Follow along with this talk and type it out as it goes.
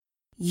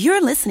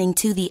You're listening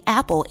to the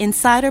Apple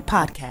Insider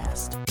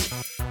Podcast.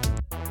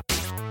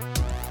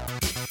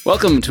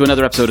 Welcome to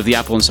another episode of the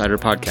Apple Insider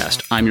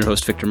Podcast. I'm your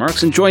host, Victor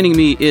Marks, and joining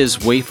me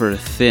is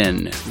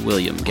wafer-thin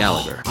William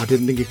Gallagher. I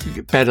didn't think it could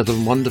get better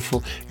than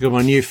wonderful. You're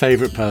my new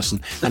favourite person.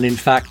 And in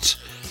fact,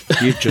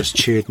 you've just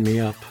cheered me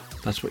up.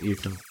 That's what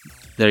you've done.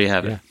 There you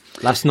have it. Yeah.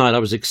 Last night I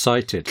was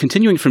excited.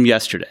 Continuing from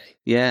yesterday.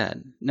 Yeah.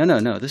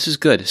 No. This is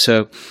good.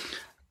 So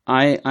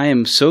I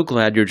am so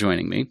glad you're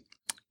joining me.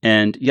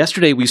 And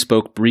yesterday we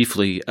spoke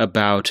briefly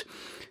about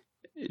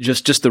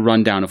just the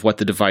rundown of what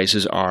the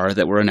devices are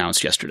that were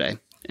announced yesterday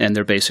and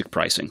their basic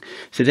pricing.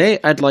 Today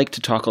I'd like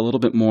to talk a little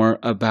bit more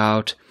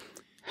about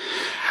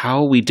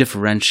how we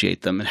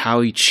differentiate them and how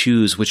we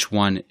choose which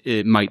one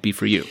it might be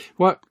for you.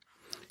 What?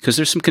 Because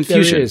there's some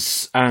confusion. There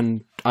is,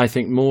 and I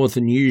think more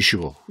than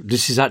usual.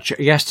 This is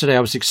actually, yesterday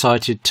I was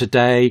excited.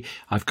 Today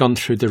I've gone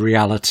through the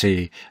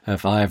reality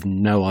of I have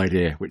no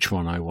idea which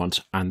one I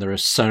want. And there are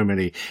so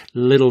many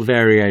little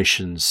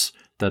variations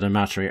that are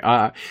mattering.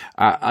 Are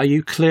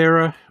you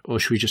clearer, or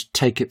should we just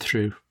take it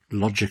through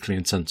logically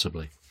and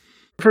sensibly?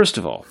 First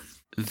of all,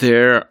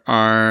 there's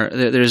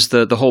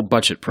the whole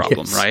budget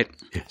problem, Yes. right?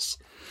 Yes.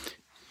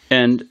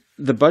 And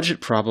the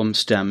budget problem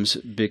stems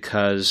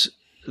because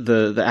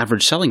the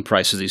average selling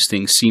price of these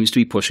things seems to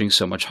be pushing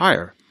so much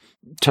higher.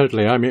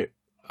 Totally. I mean,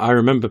 I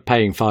remember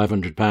paying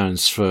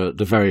 £500 for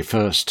the very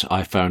first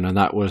iPhone, and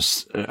that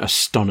was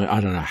astonishing.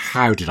 I don't know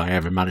how did I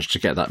ever manage to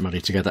get that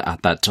money together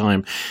at that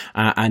time.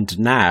 And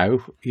now,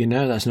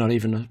 that's not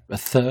even a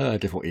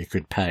third of what you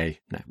could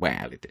pay. No,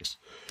 well, it is.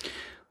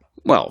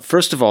 Well,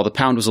 first of all, the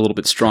pound was a little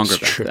bit stronger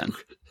back then.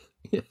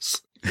 Yes.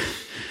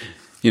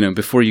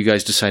 Before you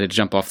guys decided to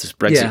jump off this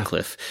Brexit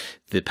cliff,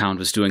 the pound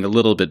was doing a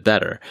little bit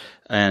better.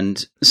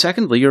 And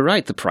secondly, you're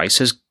right, the price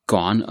has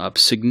gone up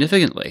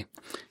significantly.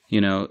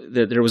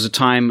 There was a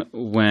time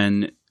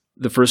when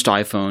the first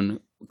iPhone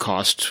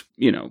cost,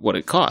 what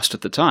it cost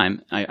at the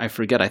time. I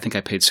forget, I think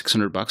I paid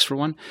 $600 for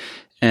one.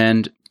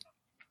 And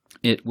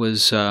it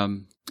was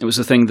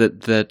the thing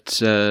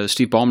that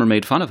Steve Ballmer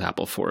made fun of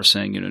Apple for,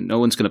 saying, no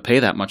one's going to pay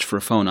that much for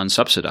a phone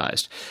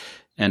unsubsidized.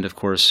 And of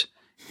course,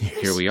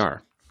 Here we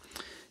are.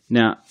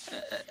 Now,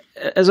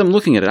 as I'm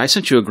looking at it, I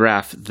sent you a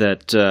graph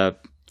that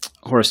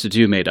Horace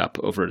Dediu made up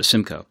over at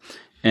Asimco,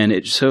 and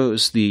it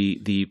shows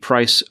the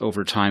price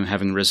over time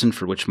having risen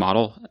for which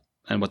model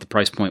and what the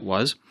price point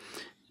was.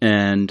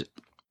 And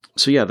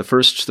so, the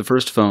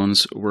first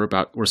phones were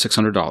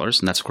 $600,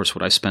 and that's of course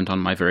what I spent on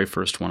my very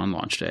first one on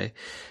launch day.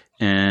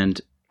 And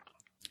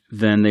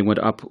then they went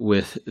up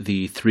with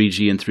the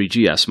 3G and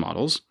 3GS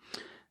models.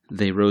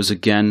 They rose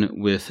again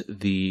with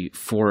the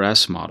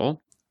 4S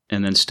model,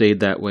 and then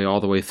stayed that way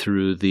all the way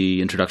through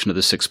the introduction of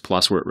the 6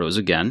 Plus, where it rose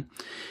again.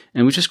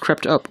 And we just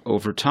crept up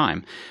over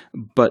time.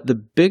 But the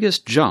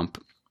biggest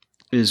jump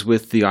is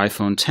with the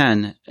iPhone X,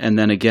 and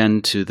then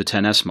again to the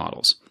XS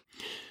models.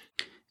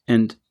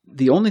 And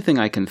the only thing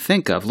I can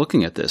think of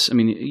looking at this, I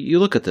mean, you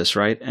look at this,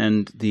 right?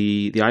 And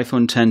the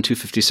iPhone X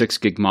 256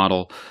 gig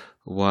model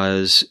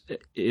was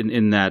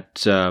in that,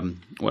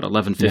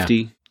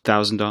 $1,150?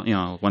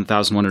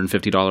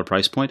 $1,150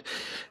 price point.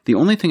 The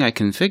only thing I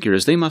can figure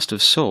is they must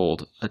have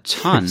sold a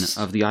ton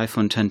of the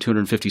iPhone X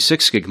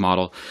 256 gig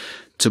model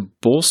to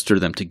bolster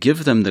them, to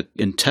give them the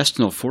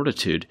intestinal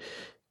fortitude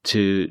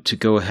to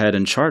go ahead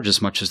and charge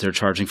as much as they're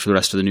charging for the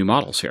rest of the new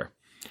models here.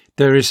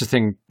 There is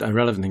a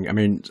relevant thing. I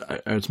mean,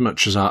 as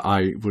much as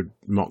I would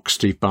mock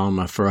Steve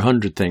Ballmer for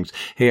 100 things,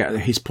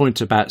 his point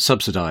about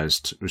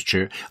subsidized was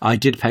true. I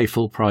did pay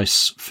full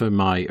price for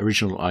my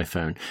original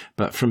iPhone,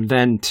 but from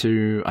then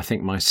to, I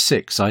think, my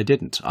 6, I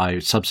didn't. I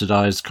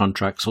subsidized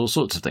contracts, all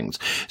sorts of things.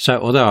 So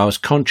although I was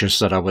conscious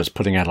that I was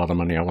putting out a lot of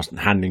money, I wasn't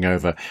handing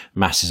over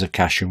masses of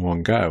cash in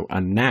one go.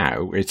 And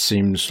now it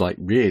seems like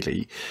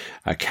really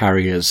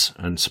carriers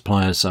and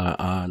suppliers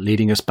are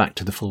leading us back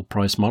to the full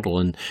price model.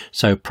 And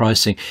so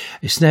pricing,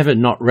 it's never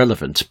not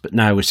relevant, but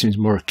now it seems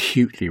more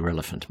acutely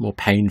relevant, more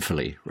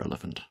painfully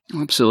relevant.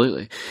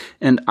 Absolutely.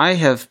 And I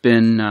have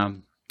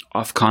been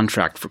off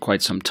contract for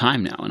quite some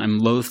time now, and I'm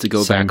loath to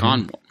go back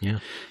on one. Yeah.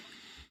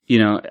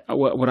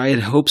 What I had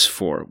hopes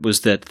for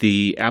was that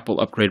the Apple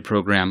upgrade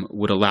program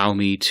would allow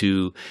me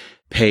to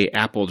pay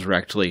Apple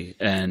directly,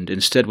 and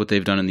instead what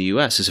they've done in the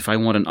US is if I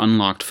want an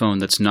unlocked phone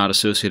that's not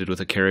associated with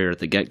a carrier at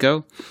the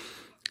get-go,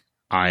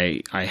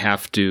 I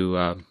have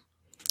to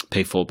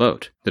pay full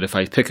boat. That if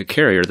I pick a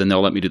carrier, then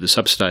they'll let me do the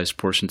subsidized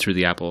portion through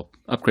the Apple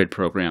upgrade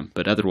program.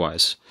 But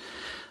otherwise,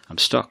 I'm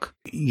stuck.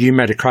 You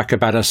made a crack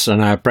about us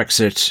and our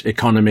Brexit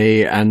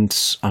economy, and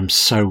I'm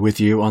so with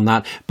you on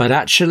that. But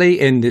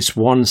actually, in this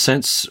one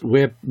sense,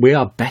 we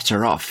are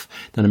better off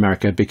than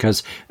America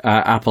because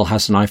Apple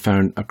has an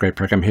iPhone upgrade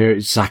program here,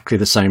 exactly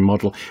the same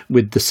model,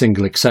 with the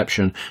single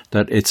exception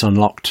that it's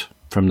unlocked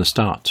from the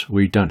start.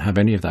 We don't have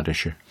any of that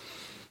issue.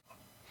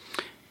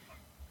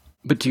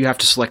 But do you have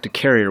to select a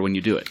carrier when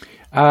you do it?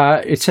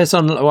 It says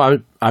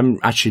I'm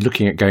actually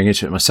looking at going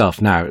into it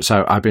myself now.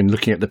 So I've been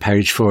looking at the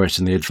page for it,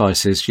 and the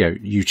advice is,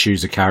 you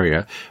choose a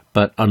carrier,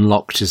 but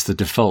unlocked is the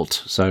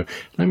default. So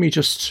let me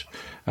just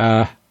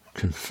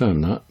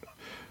confirm that.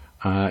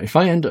 If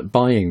I end up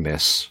buying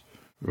this,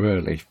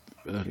 really,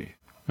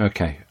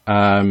 okay.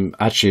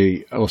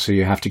 Actually, also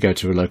you have to go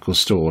to a local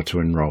store to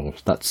enroll.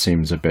 That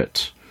seems a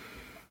bit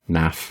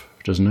naff,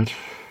 doesn't it?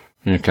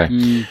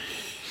 Okay.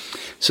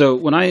 So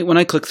when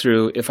I click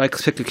through, if I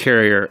click the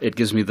carrier, it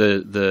gives me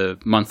the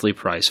monthly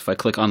price. If I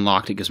click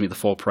unlocked, it gives me the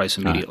full price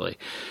immediately.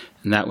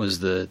 And that was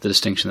the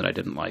distinction that I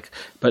didn't like.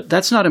 But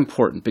that's not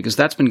important because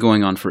that's been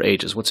going on for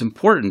ages. What's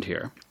important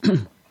here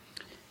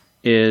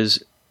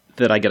is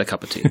that I get a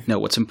cup of tea. No,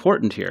 what's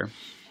important here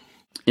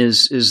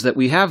is that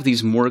we have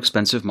these more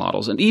expensive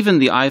models. And even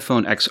the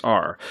iPhone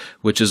XR,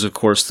 which is, of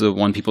course, the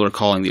one people are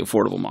calling the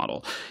affordable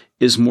model,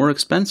 is more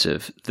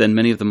expensive than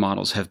many of the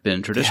models have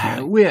been traditionally.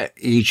 Yeah, we're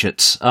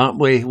idiots, aren't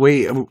we?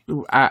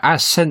 Our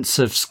sense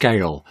of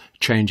scale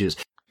changes.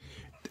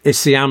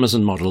 It's the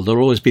Amazon model.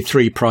 There'll always be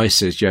three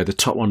prices. Yeah, the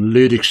top one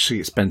ludicrously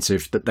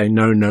expensive that they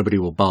know nobody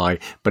will buy,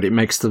 but it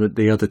makes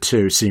the other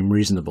two seem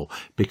reasonable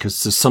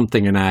because there's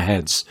something in our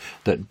heads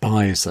that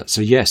buys that.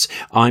 So yes,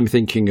 I'm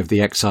thinking of the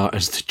XR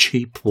as the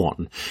cheap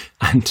one,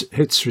 and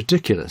it's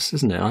ridiculous,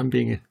 isn't it? I'm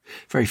being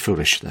very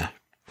foolish there.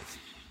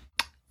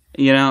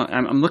 You know,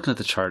 I'm looking at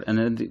the chart,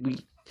 and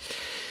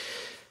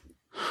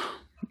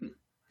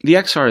the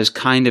XR is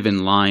kind of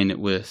in line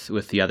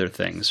with the other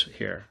things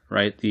here,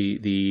 right?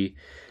 The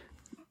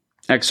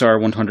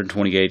XR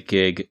 128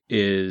 gig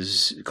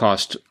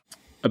cost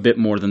a bit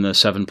more than the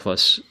 7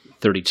 Plus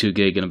 32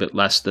 gig and a bit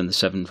less than the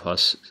 7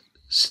 Plus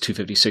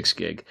 256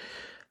 gig.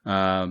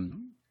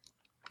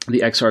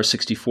 The XR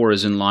 64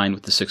 is in line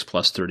with the 6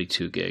 Plus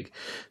 32 gig.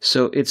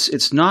 So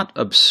it's not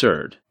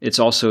absurd. It's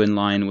also in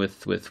line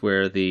with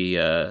where the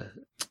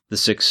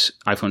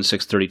iPhone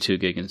 6 32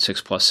 gig and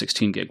 6 Plus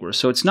 16 gig were.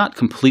 So it's not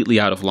completely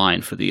out of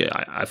line for the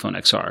iPhone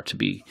XR to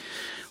be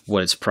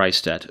what it's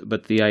priced at.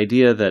 But the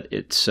idea that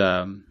it's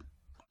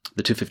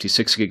the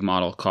 256 gig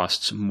model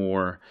costs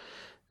more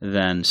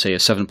than, say, a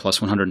 7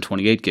 Plus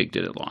 128 gig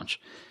did at launch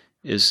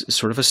is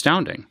sort of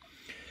astounding.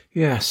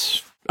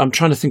 Yes. I'm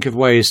trying to think of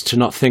ways to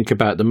not think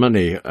about the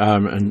money,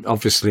 and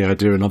obviously I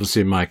do, and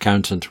obviously my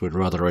accountant would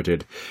rather I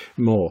did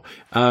more.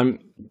 Can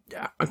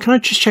I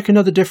just check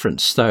another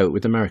difference, though,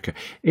 with America?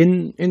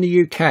 In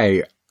the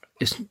UK,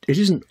 it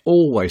isn't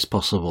always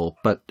possible,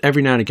 but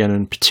every now and again,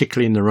 and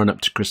particularly in the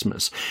run-up to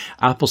Christmas,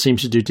 Apple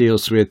seems to do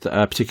deals with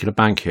a particular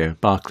bank here,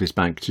 Barclays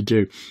Bank, to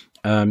do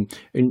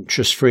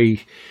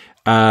interest-free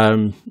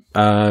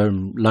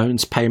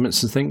loans,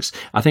 payments and things.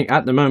 I think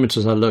at the moment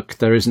as I look,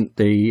 there isn't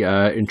the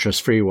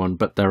interest-free one,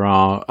 but there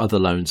are other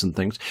loans and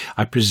things.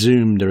 I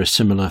presume there are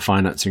similar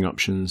financing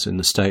options in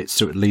the States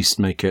to at least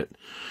make it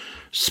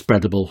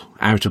spreadable,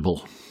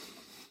 outable.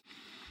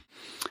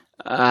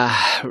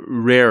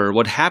 Rarer.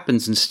 What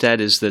happens instead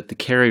is that the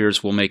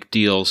carriers will make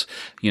deals,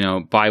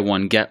 buy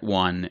one, get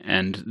one,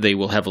 and they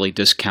will heavily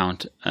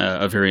discount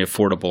a very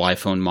affordable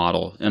iPhone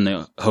model in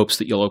the hopes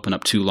that you'll open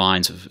up two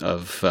lines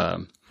of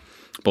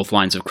both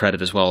lines of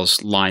credit as well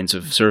as lines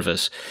of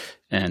service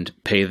and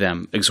pay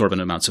them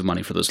exorbitant amounts of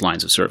money for those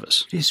lines of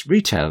service. These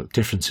retail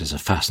differences are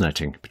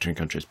fascinating between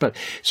countries. But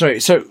so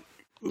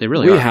they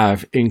really are. We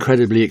have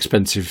incredibly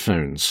expensive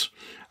phones.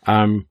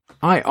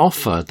 I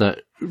offer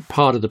that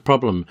part of the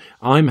problem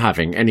I'm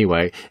having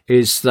anyway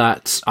is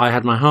that I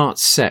had my heart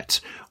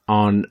set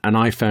on an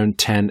iPhone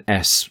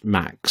XS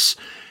Max.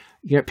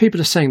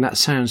 People are saying that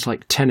sounds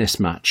like tennis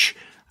match.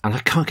 And I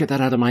can't get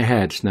that out of my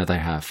head. No, they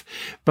have.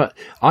 But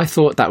I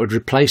thought that would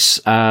replace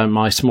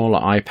my smaller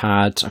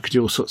iPad. I could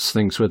do all sorts of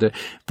things with it.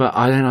 But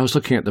then I was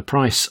looking at the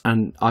price,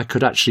 and I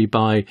could actually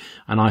buy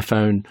an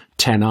iPhone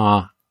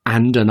XR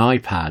and an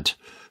iPad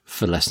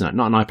for less than that.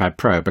 Not an iPad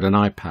Pro, but an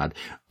iPad.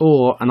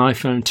 Or an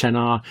iPhone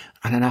XR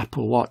and an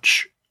Apple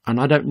Watch. And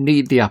I don't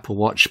need the Apple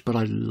Watch, but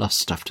I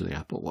lust after the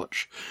Apple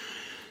Watch.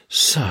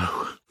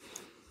 So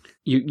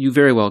You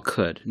very well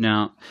could.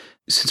 Now,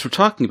 since we're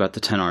talking about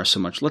the XR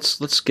so much,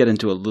 let's get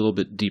into a little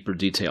bit deeper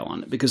detail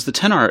on it, because the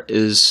XR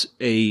is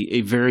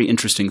a very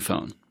interesting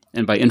phone.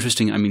 And by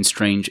interesting, I mean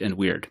strange and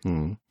weird.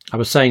 I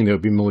was saying there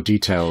would be more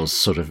details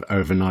sort of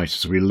overnight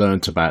as we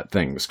learnt about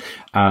things.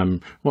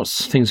 What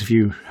things have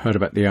you heard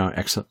about the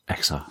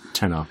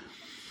XR?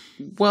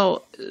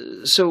 Well,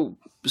 so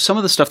some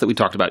of the stuff that we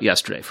talked about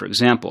yesterday, for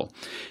example,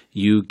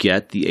 you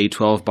get the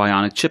A12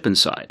 Bionic chip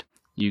inside.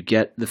 You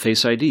get the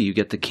Face ID. You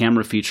get the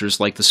camera features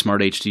like the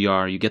Smart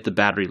HDR. You get the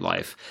battery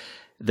life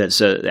that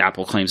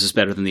Apple claims is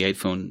better than the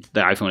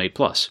iPhone 8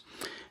 Plus.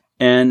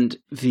 And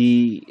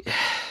the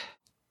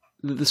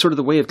sort of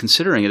the way of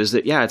considering it is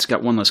that, it's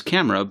got one less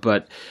camera,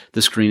 but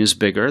the screen is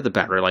bigger, the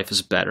battery life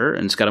is better,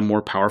 and it's got a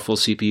more powerful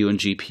CPU and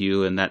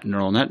GPU and that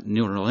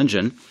neural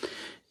engine.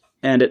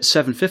 And at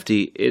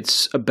 $750,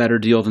 it's a better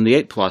deal than the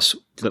 8 Plus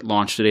that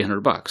launched at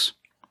 $800.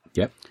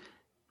 Yep.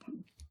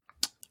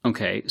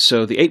 Okay,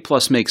 so the 8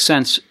 Plus makes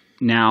sense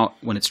now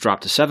when it's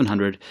dropped to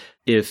 $700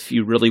 if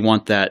you really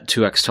want that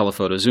 2x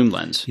telephoto zoom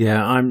lens.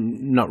 Yeah,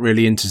 I'm not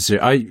really into zoom.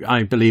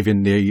 I believe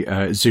in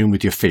the zoom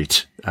with your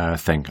feet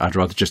thing. I'd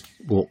rather just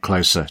walk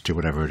closer to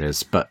whatever it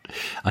is. But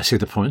I see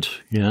the point,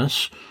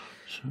 yes.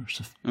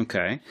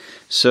 Okay,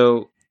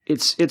 so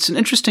it's an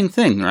interesting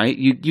thing, right?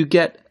 You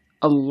get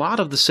a lot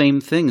of the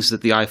same things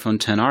that the iPhone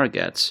XR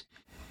gets.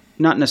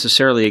 Not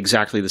necessarily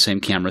exactly the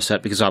same camera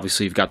set, because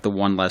obviously you've got the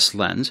one less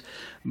lens,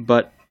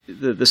 but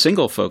the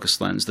single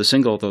focus lens,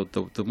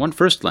 the one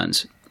first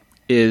lens,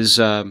 is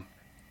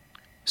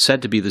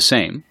said to be the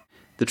same.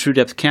 The true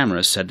depth camera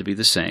is said to be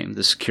the same.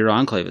 The secure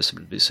enclave is said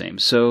to be the same.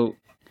 So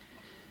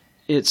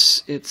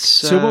it's.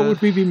 So what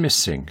would we be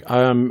missing?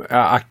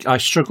 I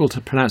struggle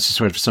to pronounce this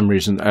word for some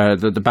reason.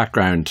 The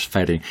background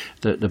fading.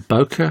 The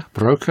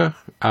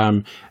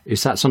bokeh.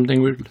 Is that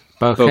something we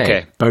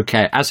bokeh?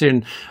 Bokeh, as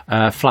in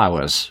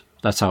flowers.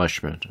 That's how I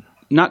should pronounce it.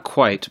 Not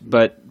quite,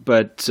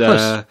 but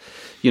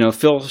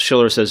Phil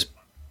Schiller says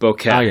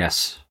bokeh. Oh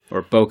yes,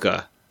 or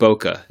bokeh.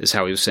 Bokeh is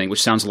how he was saying,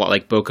 which sounds a lot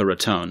like Boca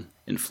Raton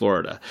in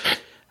Florida.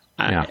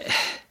 Yeah.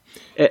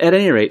 At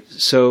any rate,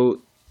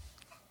 so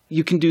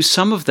you can do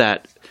some of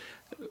that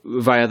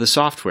via the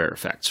software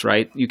effects,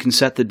 right? You can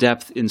set the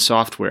depth in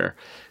software,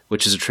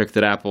 which is a trick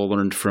that Apple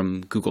learned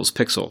from Google's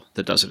Pixel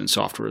that does it in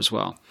software as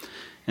well.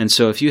 And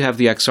so if you have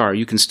the XR,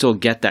 you can still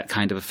get that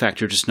kind of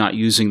effect. You're just not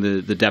using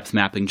the depth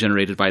mapping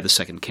generated by the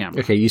second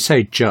camera. Okay, you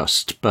say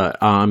just, but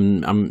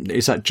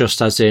is that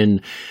just as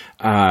in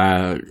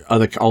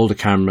other older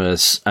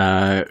cameras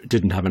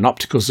didn't have an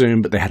optical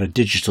zoom, but they had a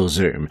digital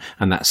zoom?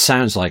 And that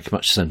sounds like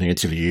much the same thing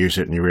until you use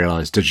it and you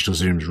realize digital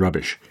zoom is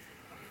rubbish.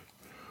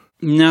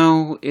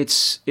 No,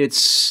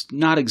 it's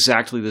not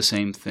exactly the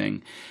same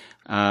thing.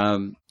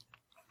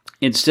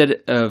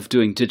 Instead of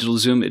doing digital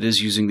zoom, it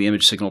is using the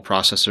image signal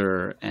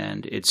processor,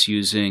 and it's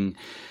using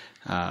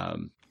a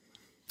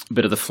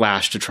bit of the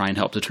flash to try and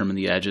help determine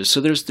the edges. So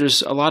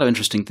there's a lot of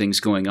interesting things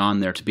going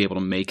on there to be able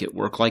to make it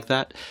work like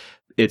that.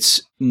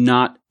 It's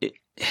not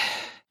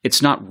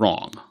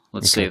wrong.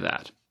 Let's say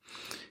that.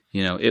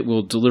 It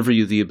will deliver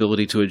you the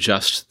ability to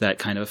adjust that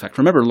kind of effect.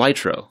 Remember,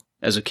 Lytro,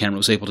 as a camera,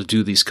 was able to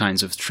do these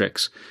kinds of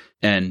tricks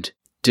and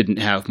didn't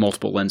have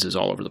multiple lenses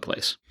all over the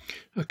place.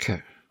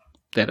 Okay.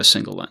 They had a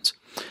single lens.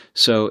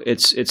 So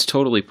it's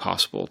totally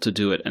possible to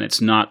do it, and it's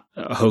not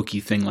a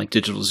hokey thing like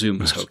digital zoom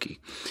was hokey.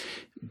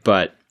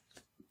 But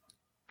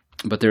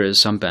there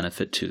is some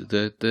benefit to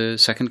the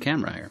second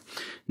camera here.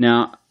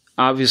 Now,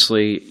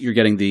 obviously, you're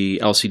getting the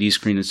LCD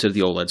screen instead of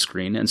the OLED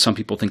screen, and some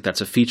people think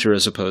that's a feature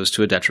as opposed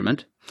to a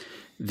detriment.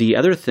 The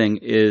other thing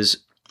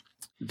is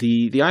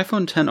the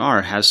iPhone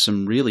XR has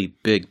some really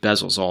big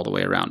bezels all the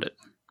way around it,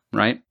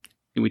 right?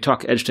 We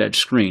talk edge-to-edge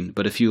screen,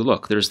 but if you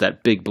look, there's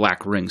that big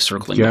black ring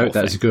circling the whole thing.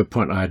 That's a good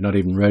point. I had not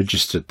even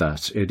registered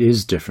that. It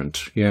is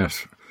different,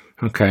 yes.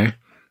 Okay,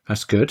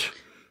 that's good,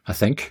 I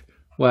think.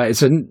 Well,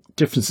 it's a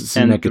difference that's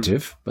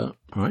negative, but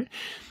all right.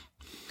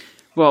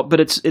 Well, but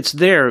it's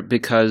there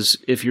because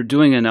if you're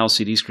doing an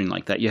LCD screen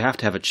like that, you have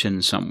to have a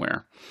chin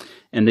somewhere.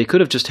 And they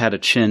could have just had a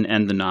chin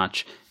and the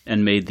notch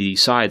and made the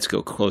sides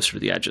go closer to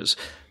the edges.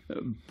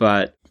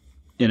 But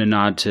in a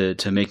nod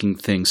to making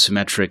things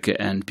symmetric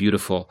and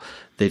beautiful,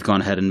 they've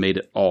gone ahead and made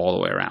it all the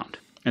way around.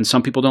 And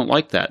some people don't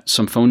like that.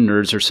 Some phone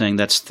nerds are saying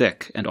that's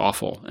thick and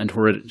awful and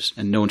horrendous,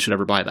 and no one should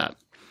ever buy that.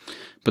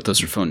 But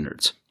those are phone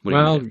nerds.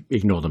 Well,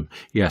 ignore them,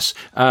 yes.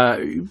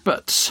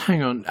 But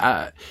hang on.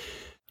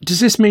 Does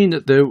this mean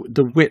that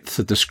the width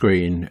of the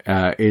screen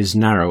is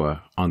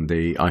narrower on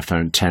the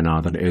iPhone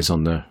XR than it is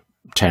on the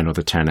 10 or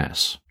the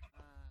XS?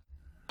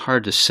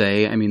 Hard to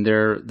say. I mean,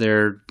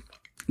 they're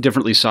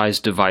differently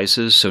sized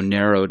devices, so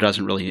narrow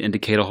doesn't really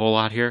indicate a whole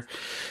lot here.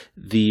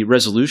 The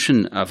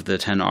resolution of the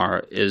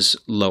XR is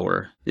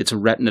lower. It's a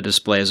Retina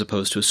display as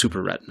opposed to a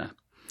Super Retina.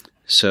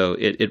 So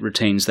it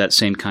retains that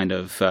same kind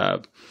of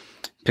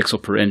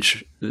pixel per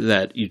inch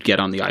that you'd get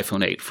on the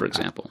iPhone 8, for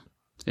example.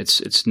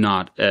 It's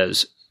not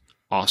as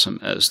awesome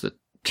as the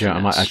XS. Yeah,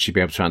 I might actually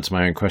be able to answer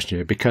my own question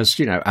here because,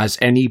 as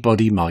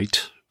anybody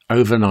might,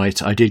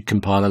 overnight I did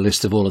compile a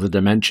list of all of the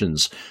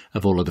dimensions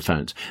of all of the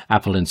phones.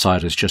 Apple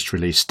Insider's just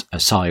released a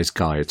size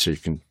guide so you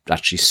can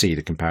actually see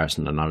the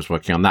comparison, and I was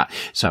working on that.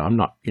 So I'm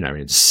not,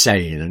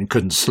 insane and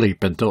couldn't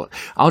sleep and thought,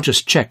 I'll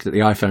just check that the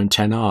iPhone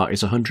XR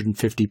is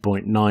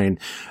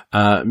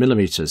 150.9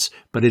 millimeters,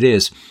 but it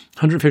is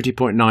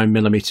 150.9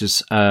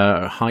 millimeters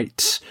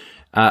height.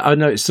 Oh,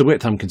 no, it's the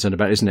width I'm concerned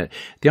about, isn't it?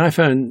 The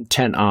iPhone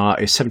XR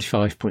is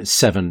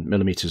 75.7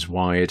 millimeters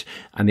wide,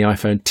 and the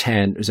iPhone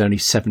X is only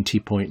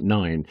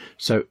 70.9.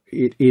 So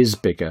it is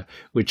bigger,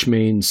 which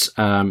means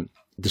the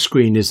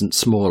screen isn't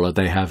smaller.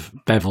 They have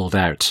beveled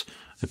out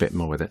a bit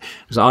more with it.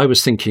 Because I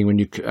was thinking when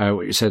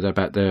what you said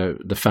about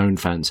the phone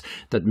fans,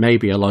 that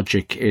maybe a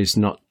logic is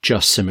not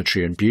just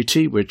symmetry and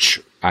beauty, which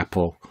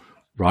Apple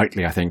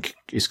rightly, I think,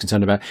 is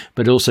concerned about,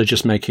 but also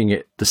just making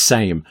it the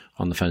same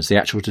on the phones, the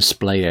actual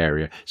display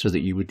area, so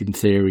that you would, in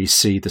theory,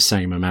 see the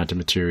same amount of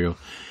material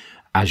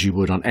as you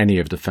would on any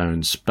of the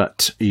phones.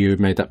 But you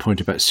made that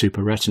point about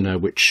Super Retina,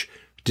 which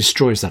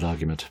destroys that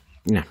argument.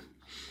 Yeah.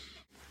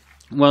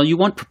 Well, you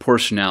want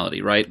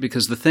proportionality, right?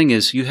 Because the thing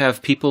is, you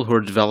have people who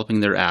are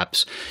developing their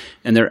apps,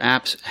 and their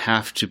apps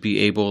have to be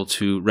able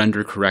to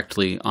render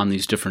correctly on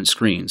these different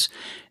screens,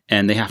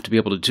 and they have to be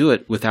able to do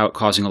it without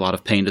causing a lot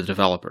of pain to the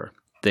developer.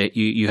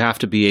 You have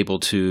to be able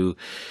to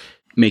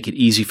make it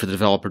easy for the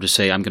developer to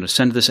say, I'm going to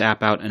send this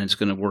app out and it's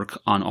going to work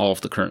on all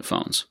of the current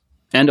phones.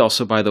 And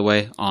also, by the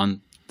way,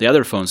 on the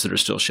other phones that are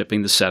still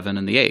shipping, the 7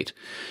 and the 8.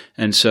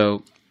 And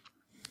so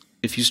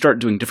if you start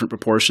doing different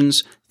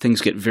proportions,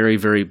 things get very,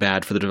 very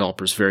bad for the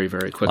developers very,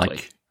 very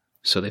quickly.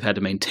 So they've had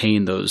to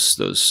maintain those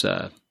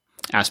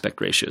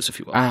aspect ratios, if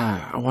you will.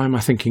 Why am I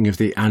thinking of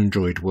the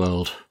Android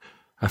world?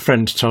 A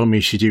friend told me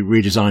she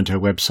redesigned her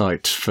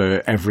website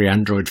for every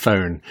Android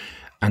phone,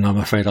 and I'm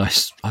afraid I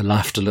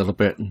laughed a little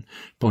bit and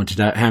pointed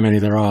out how many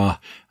there are,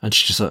 and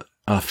she just thought,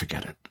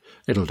 forget it.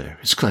 It'll do.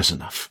 It's close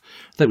enough.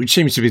 That which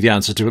seems to be the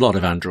answer to a lot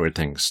of Android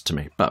things to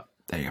me, but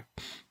there you go.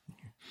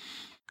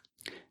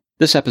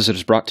 This episode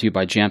is brought to you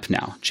by Jamf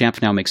Now.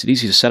 Jamf Now makes it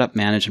easy to set up,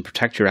 manage, and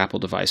protect your Apple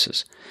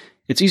devices.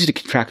 It's easy to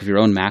keep track of your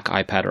own Mac,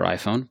 iPad, or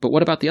iPhone, but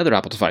what about the other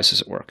Apple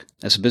devices at work?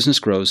 As a business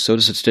grows, so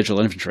does its digital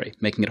inventory,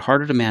 making it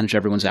harder to manage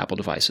everyone's Apple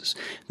devices.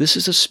 This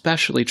is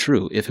especially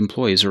true if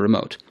employees are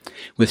remote.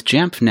 With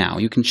Jamf Now,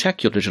 you can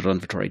check your digital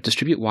inventory,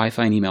 distribute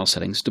Wi-Fi and email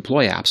settings,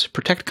 deploy apps,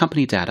 protect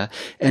company data,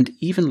 and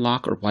even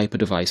lock or wipe a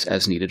device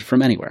as needed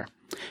from anywhere.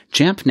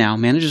 Jamf Now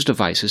manages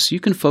devices so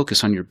you can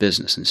focus on your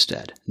business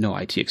instead. No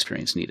IT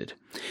experience needed.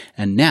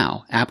 And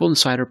now, Apple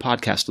Insider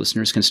podcast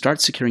listeners can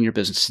start securing your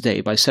business today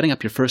by setting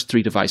up your first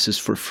 3 devices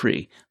for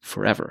free,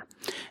 forever.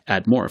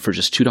 Add more for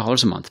just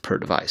 $2 a month per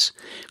device.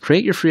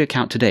 Create your free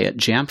account today at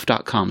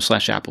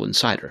jamf.com/Apple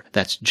Insider.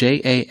 That's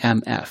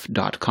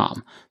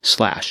jamf.com/Apple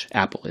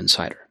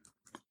Insider.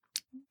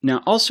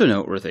 Now, also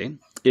noteworthy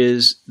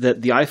is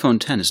that the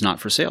iPhone X is not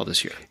for sale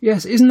this year.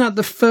 Yes, isn't that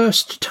the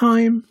first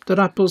time that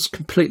Apple's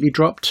completely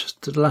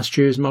dropped to the last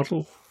year's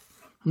model?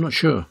 I'm not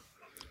sure.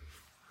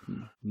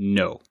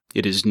 No,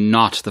 it is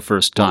not the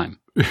first time.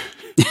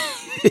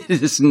 It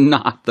is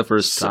not the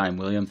first time,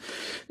 William.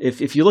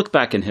 If you look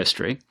back in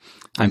history,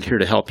 I'm here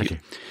to help you.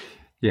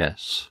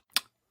 Yes.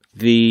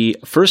 The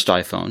first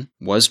iPhone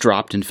was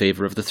dropped in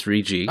favor of the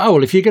 3G. Oh,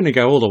 well, if you're going to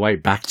go all the way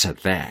back to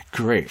there,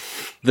 great.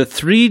 The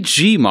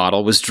 3G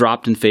model was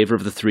dropped in favor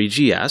of the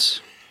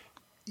 3GS.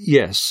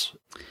 Yes.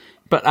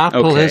 But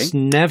Apple has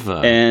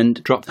never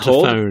dropped a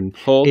phone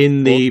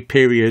in the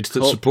period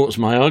that supports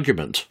my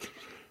argument.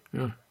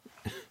 Yeah.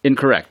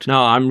 Incorrect.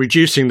 No, I'm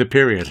reducing the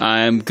period.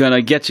 I'm going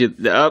to get you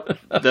up.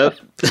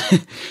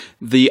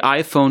 The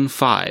iPhone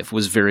 5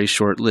 was very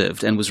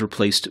short-lived and was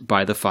replaced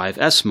by the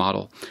 5S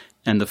model.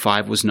 And the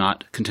 5 was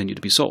not continued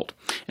to be sold.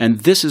 And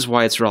this is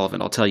why it's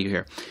relevant. I'll tell you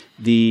here.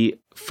 The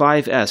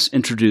 5S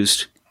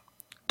introduced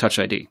Touch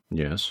ID.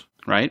 Yes.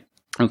 Right?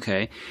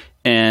 Okay.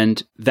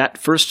 And that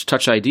first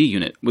Touch ID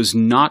unit was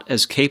not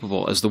as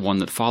capable as the one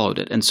that followed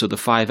it. And so the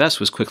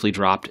 5S was quickly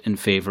dropped in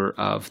favor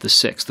of the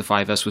 6. The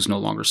 5S was no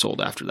longer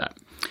sold after that.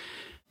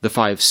 The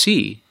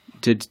 5C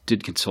did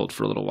get sold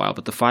for a little while,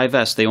 but the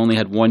 5S, they only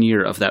had 1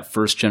 year of that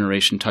first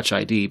generation Touch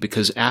ID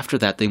because after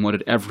that they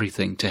wanted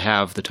everything to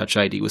have the Touch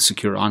ID with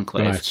Secure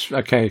Enclave. Right.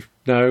 Okay.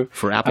 No.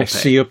 For Apple Pay. I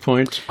see your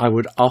point. I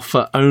would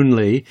offer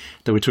only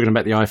that we're talking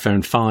about the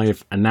iPhone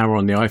 5 and now we're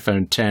on the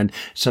iPhone 10.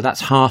 So that's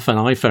half an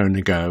iPhone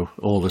ago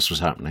all this was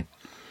happening.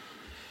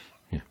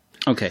 Yeah.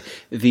 Okay.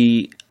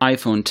 The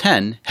iPhone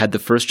 10 had the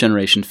first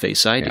generation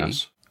Face ID.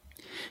 Yes.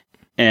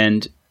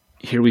 And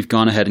here we've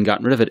gone ahead and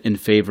gotten rid of it in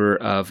favor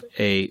of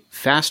a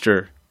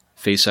faster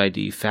Face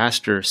ID,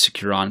 faster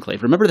Secure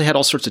Enclave. Remember they had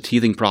all sorts of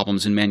teething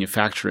problems in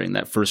manufacturing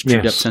that first true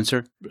depth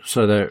sensor?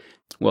 So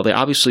they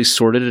obviously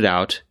sorted it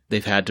out.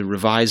 They've had to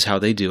revise how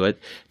they do it.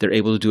 They're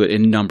able to do it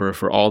in number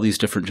for all these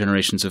different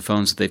generations of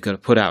phones that they've got to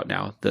put out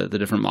now, the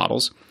different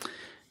models.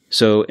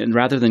 So and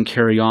rather than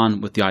carry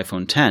on with the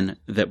iPhone X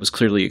that was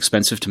clearly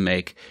expensive to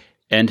make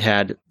and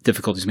had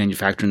difficulties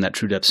manufacturing that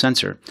true depth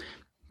sensor,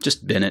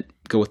 just bin it,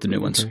 go with the new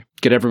ones.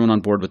 Get everyone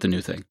on board with the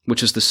new thing,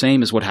 which is the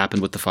same as what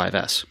happened with the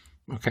 5S.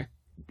 Okay.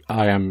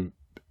 I am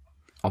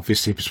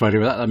obviously persuaded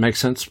with that. That makes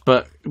sense.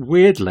 But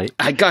weirdly...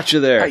 I got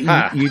you there.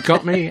 You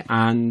got me,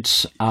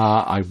 and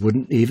I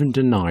wouldn't even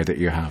deny that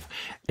you have.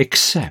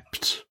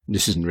 Except,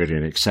 this isn't really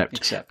an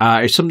except.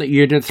 It's something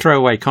you did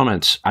throwaway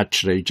comments,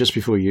 actually, just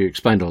before you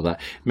explained all that,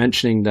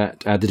 mentioning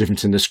that the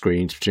difference in the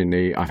screens between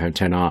the iPhone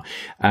XR,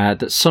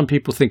 that some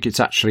people think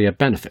it's actually a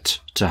benefit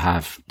to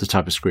have the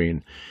type of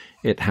screen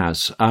it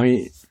has. I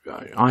mean,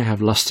 I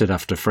have lusted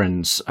after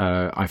friends'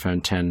 iPhone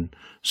X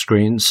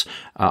screens.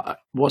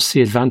 What's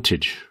the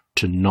advantage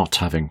to not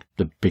having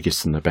the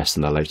biggest and the best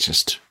and the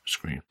latest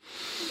screen?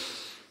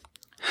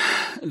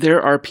 There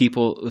are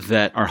people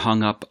that are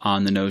hung up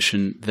on the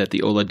notion that the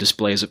OLED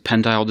display is a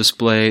pen dial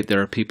display.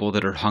 There are people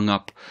that are hung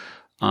up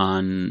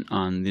on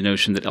the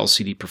notion that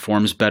LCD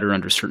performs better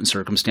under certain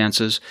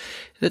circumstances.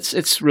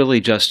 It's really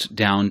just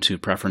down to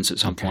preference at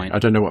some point. I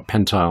don't know what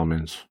pentile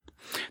means.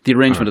 The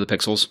arrangement of the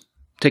pixels.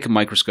 Take a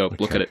microscope,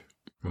 look at it.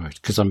 Right,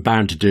 because I'm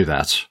bound to do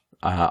that.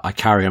 I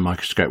carry a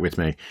microscope with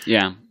me.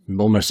 Yeah.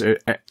 Almost,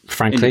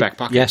 frankly. In the back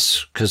pocket.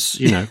 Yes, because,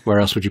 where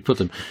else would you put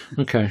them?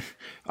 Okay.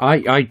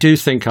 I do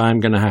think I'm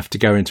going to have to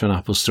go into an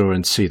Apple store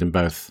and see them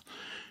both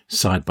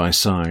side by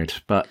side.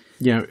 But,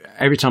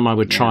 every time I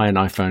would try an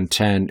iPhone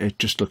X, it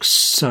just looks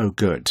so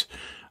good.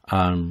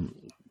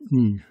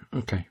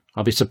 Okay.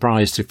 I'll be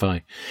surprised if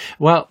I...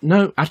 Well,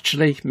 no,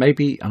 actually,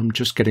 maybe I'm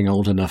just getting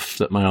old enough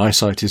that my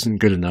eyesight isn't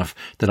good enough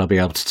that I'll be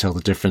able to tell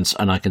the difference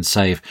and I can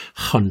save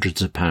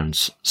hundreds of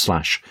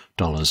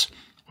pounds/dollars.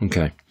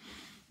 Okay.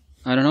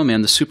 I don't know,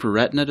 man. The Super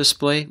Retina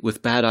display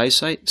with bad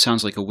eyesight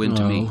sounds like a win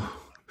to me.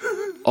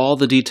 All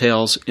the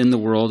details in the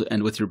world,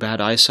 and with your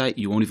bad eyesight,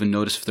 you won't even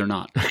notice if they're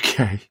not.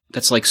 Okay.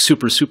 That's like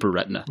Super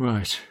Retina.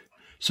 Right.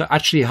 So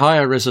actually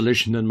higher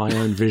resolution than my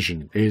own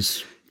vision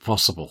is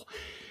possible.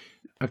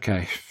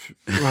 Okay,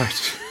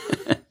 right.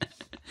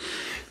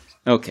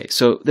 Okay,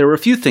 so there were a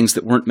few things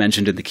that weren't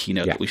mentioned in the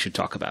keynote that we should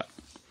talk about.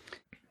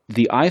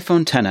 The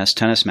iPhone XS,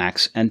 XS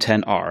Max, and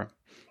XR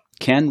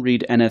can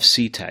read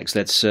NFC tags,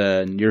 that's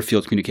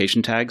near-field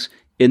communication tags,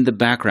 in the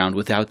background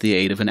without the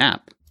aid of an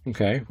app.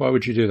 Okay, why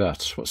would you do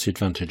that? What's the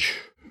advantage?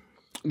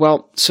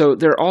 Well, so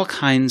there are all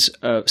kinds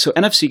of... So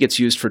NFC gets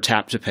used for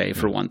tap-to-pay,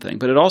 for one thing,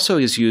 but it also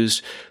is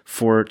used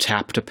for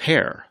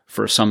tap-to-pair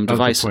for some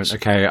devices.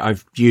 Okay,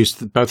 I've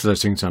used both of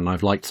those things and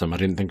I've liked them. I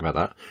didn't think about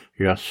that.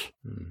 Yes.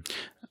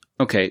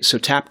 Okay, so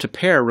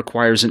tap-to-pair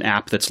requires an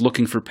app that's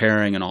looking for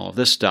pairing and all of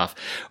this stuff.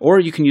 Or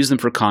you can use them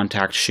for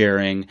contact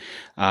sharing.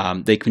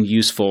 They can be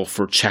useful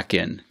for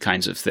check-in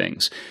kinds of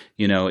things.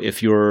 You know,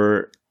 if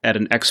you're at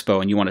an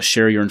expo and you want to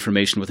share your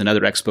information with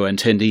another expo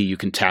attendee, you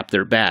can tap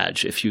their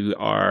badge. If you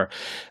are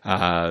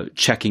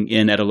checking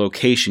in at a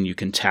location, you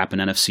can tap an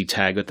NFC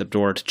tag at the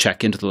door to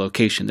check into the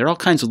location. There are all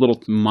kinds of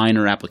little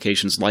minor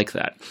applications like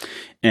that.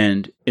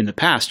 And in the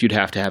past, you'd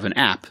have to have an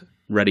app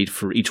ready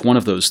for each one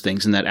of those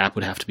things, and that app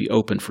would have to be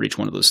open for each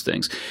one of those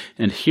things.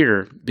 And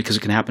here, because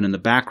it can happen in the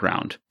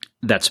background,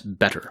 that's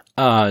better.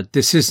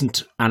 This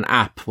isn't an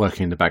app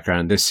working in the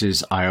background. This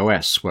is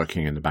iOS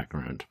working in the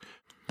background.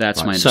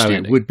 That's my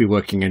understanding. So it would be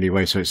working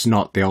anyway, so it's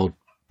not the old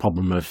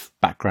problem of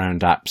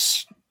background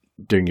apps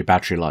doing your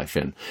battery life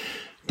in.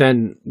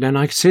 Then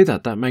I can see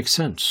that. That makes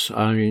sense.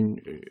 I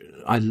mean,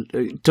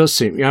 it does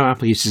seem,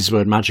 Apple uses the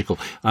word magical.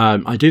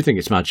 I do think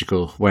it's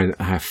magical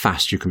how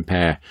fast you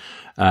compare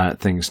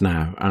things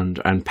now.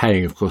 And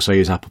paying, of course, I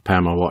use Apple Pay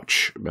on my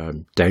watch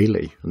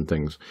daily and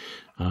things.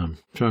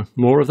 So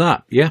more of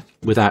that,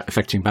 without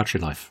affecting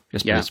battery life.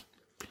 Yes, please.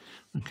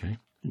 Okay.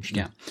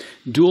 Yeah.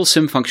 Dual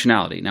SIM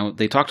functionality. Now,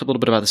 they talked a little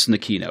bit about this in the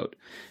keynote,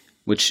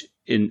 which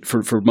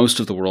for most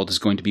of the world is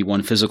going to be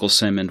one physical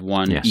SIM and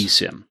one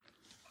eSIM.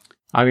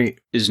 I mean,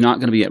 is not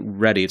going to be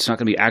ready. It's not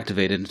going to be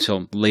activated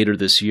until later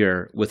this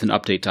year with an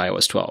update to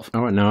iOS 12.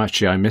 Oh, no,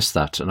 actually, I missed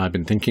that, and I've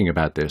been thinking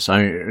about this.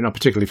 Not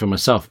particularly for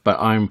myself, but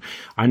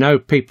I know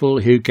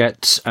people who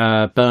get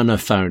burner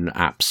phone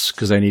apps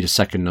because they need a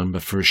second number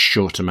for a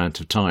short amount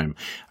of time.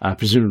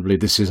 Presumably,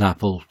 this is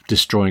Apple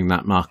destroying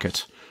that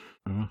market.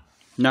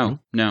 No.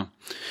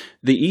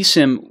 The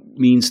eSIM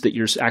means that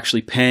you're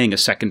actually paying a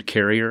second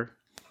carrier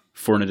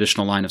for an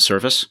additional line of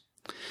service.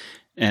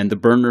 And the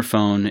burner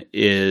phone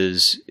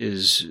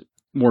is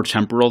more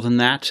temporal than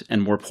that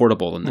and more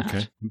portable than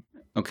that.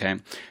 Okay.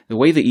 The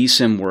way the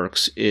eSIM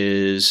works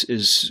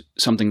is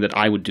something that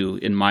I would do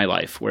in my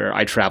life, where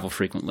I travel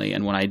frequently,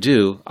 and when I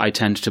do, I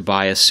tend to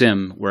buy a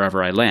SIM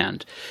wherever I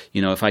land.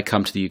 You know, if I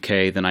come to the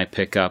UK, then I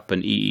pick up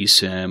an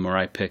eSIM, or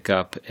I pick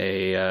up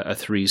a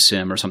 3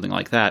 SIM or something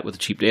like that with a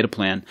cheap data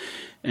plan,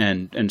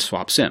 and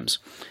swap SIMs.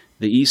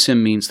 The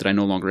eSIM means that I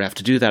no longer have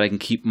to do that. I can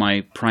keep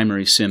my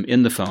primary SIM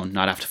in the phone,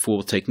 not have to fool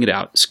with taking it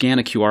out, scan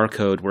a QR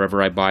code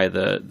wherever I buy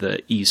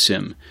the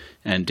eSIM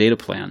and data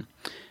plan,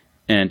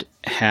 and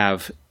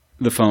have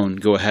the phone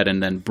go ahead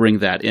and then bring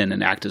that in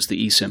and act as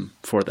the eSIM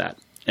for that.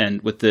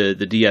 And with the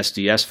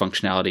DSDS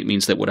functionality, it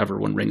means that whatever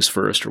one rings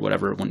first or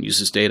whatever one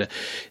uses data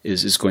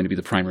is going to be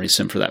the primary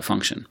SIM for that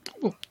function.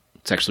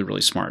 It's actually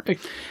really smart.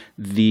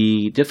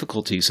 The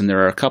difficulties, and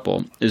there are a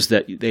couple, is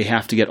that they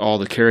have to get all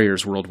the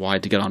carriers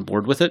worldwide to get on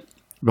board with it.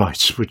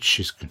 Right, which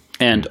is good.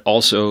 And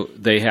also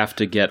they have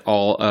to get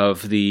all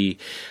of the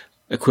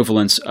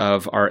equivalents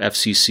of our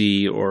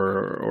FCC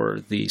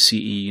or the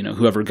CE,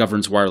 whoever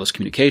governs wireless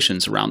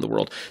communications around the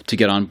world, to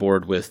get on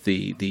board with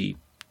the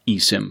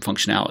eSIM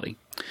functionality.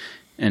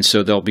 And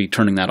so they'll be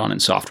turning that on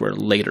in software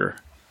later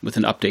with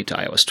an update to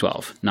iOS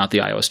 12, not the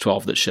iOS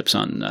 12 that ships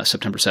on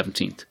September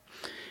 17th.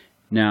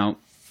 Now,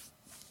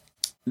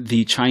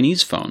 the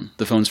Chinese phone,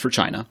 the phones for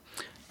China,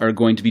 are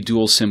going to be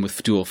dual SIM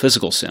with dual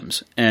physical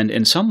SIMs. And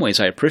in some ways,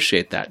 I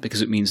appreciate that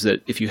because it means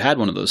that if you had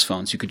one of those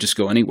phones, you could just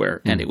go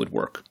anywhere and it would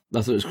work.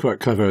 I thought it was quite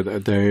clever,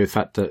 the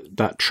fact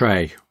that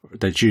tray,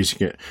 they're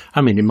using it.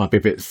 I mean, it might be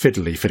a bit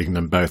fiddly fitting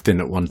them both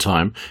in at one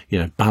time,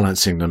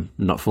 balancing them,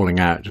 not falling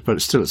out.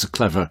 But still, it's a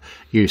clever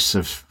use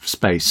of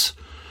space,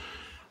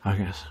 I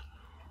guess.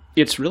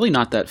 It's really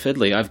not that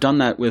fiddly. I've done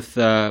that with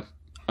a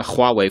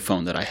Huawei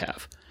phone that I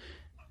have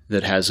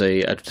that has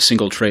a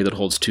single tray that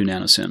holds 2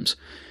 nano SIMs.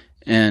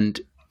 And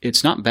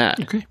it's not bad.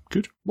 Okay,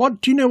 good.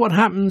 Do you know what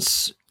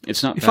happens?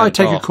 It's not if bad I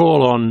take at all. a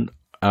call on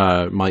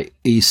my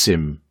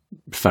eSIM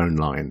phone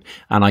line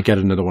and I get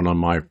another one on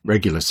my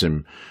regular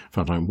SIM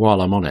phone line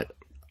while I'm on it.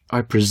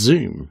 I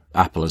presume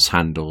Apple has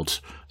handled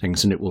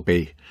things and it will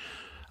be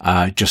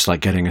just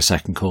like getting a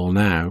second call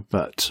now.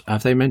 But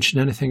have they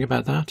mentioned anything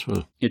about that?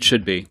 Or? It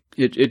should be.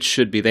 It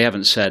should be. They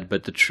haven't said,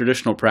 but the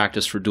traditional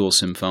practice for dual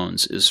SIM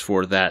phones is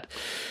for that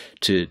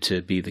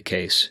to be the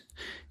case.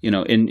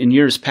 In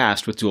years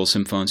past with dual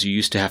SIM phones, you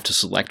used to have to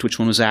select which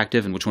one was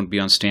active and which one would be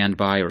on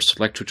standby, or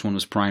select which one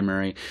was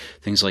primary,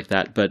 things like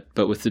that.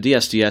 But with the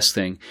DSDS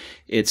thing,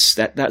 it's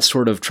that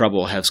sort of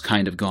trouble has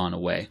kind of gone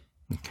away.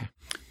 Okay.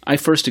 I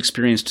first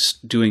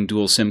experienced doing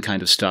dual SIM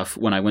kind of stuff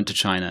when I went to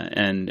China,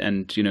 and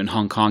in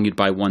Hong Kong you'd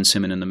buy one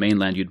SIM, and in the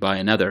mainland you'd buy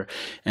another,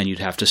 and you'd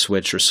have to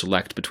switch or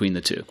select between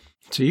the two.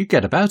 So you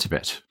get about a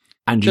bit,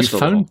 and Just you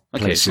phone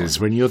places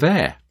when you're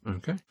there.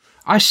 Okay.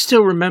 I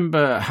still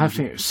remember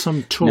having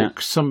some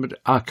talk, somebody,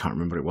 I can't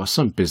remember what it was,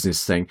 some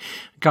business thing.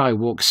 A guy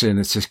walks in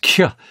and says,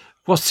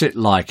 what's it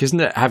like? Isn't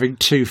it having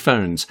two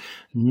phones?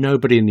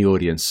 Nobody in the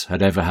audience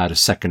had ever had a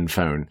second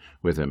phone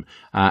with them.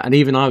 And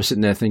even I was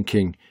sitting there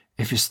thinking,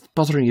 if it's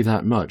bothering you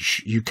that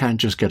much, you can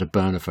just get a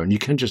burner phone. You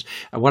can just,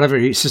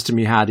 whatever system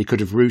he had, he could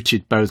have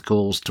routed both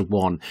calls to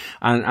one.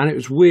 And it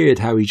was weird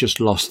how he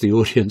just lost the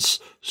audience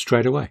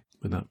straight away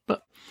with that.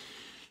 But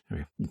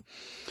anyway.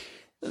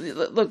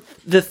 Look,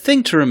 the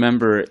thing to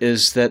remember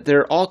is that there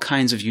are all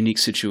kinds of unique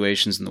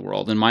situations in the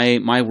world. And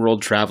my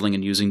world traveling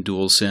and using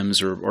dual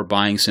SIMs or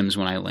buying SIMs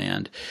when I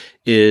land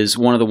is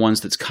one of the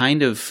ones that's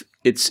kind of,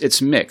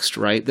 it's mixed,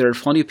 right? There are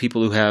plenty of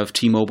people who have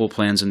T-Mobile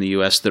plans in the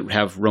US that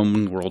have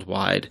roaming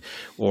worldwide,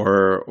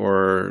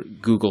 or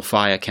Google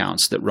Fi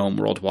accounts that roam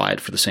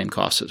worldwide for the same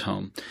cost at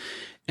home.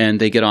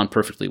 And they get on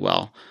perfectly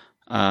well.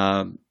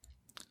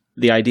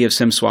 The idea of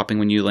SIM swapping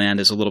when you land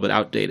is a little bit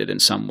outdated in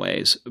some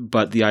ways,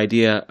 but the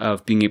idea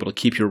of being able to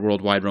keep your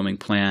worldwide roaming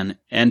plan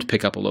and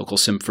pick up a local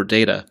SIM for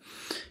data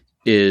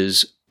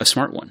is a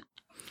smart one.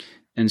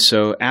 And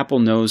so Apple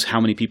knows how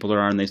many people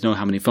there are, and they know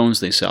how many phones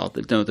they sell.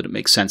 They know that it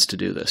makes sense to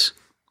do this.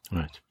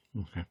 Right.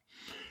 Okay.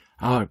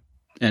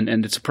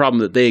 And it's a problem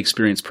that they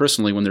experience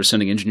personally when they're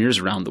sending engineers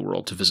around the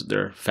world to visit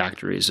their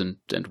factories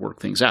and work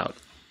things out.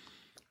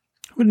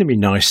 Wouldn't it be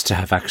nice to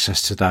have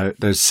access to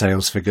those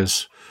sales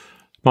figures?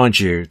 Mind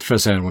you, the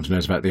first thing I want to know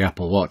is about the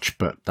Apple Watch,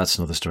 but that's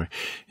another story.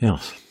 Yeah.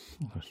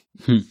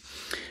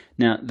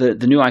 Now, the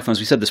new iPhones,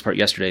 we said this part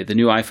yesterday, the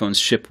new iPhones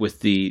ship with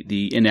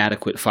the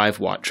inadequate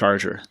 5-watt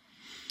charger,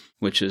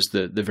 which is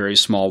the very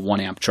small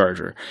 1-amp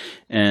charger.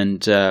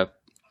 And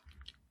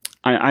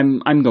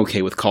I'm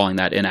okay with calling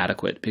that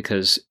inadequate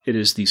because it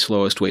is the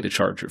slowest way to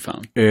charge your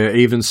phone.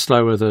 Even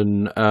slower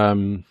than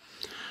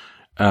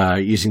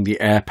using the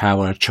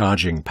AirPower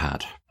charging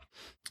pad.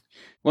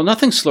 Well,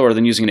 nothing's slower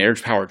than using an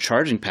AirPower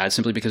charging pad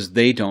simply because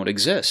they don't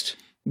exist.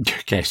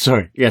 Okay,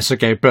 sorry. Yes,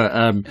 okay, but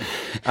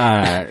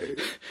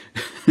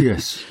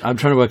yes, I'm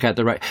trying to work out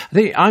the right. I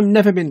think I've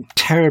never been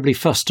terribly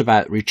fussed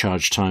about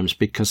recharge times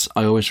because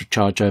I always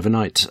recharge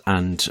overnight,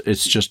 and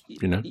it's just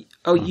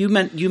Oh, you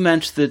meant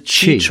the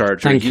Qi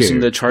charger using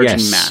the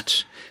charging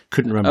mat.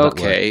 Couldn't remember.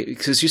 Okay,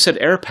 because you said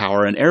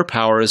AirPower, and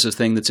AirPower is a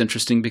thing that's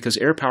interesting because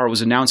AirPower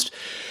was announced,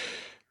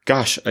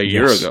 a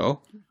year ago.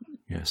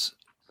 Yes.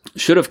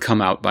 Should have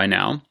come out by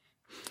now,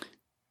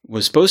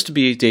 was supposed to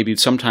be debuted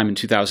sometime in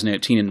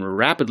 2018, and we're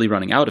rapidly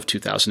running out of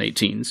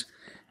 2018s.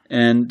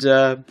 And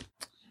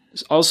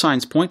all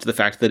signs point to the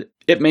fact that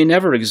it may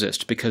never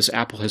exist because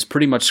Apple has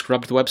pretty much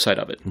scrubbed the website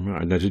of it.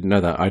 Right, I didn't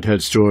know that. I'd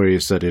heard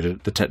stories that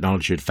the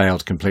technology had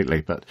failed completely,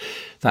 but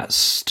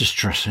that's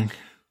distressing.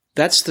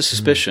 That's the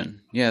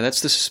suspicion. Yeah, that's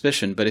the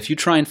suspicion. But if you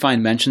try and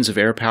find mentions of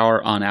AirPower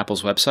on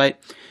Apple's website,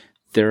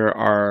 there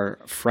are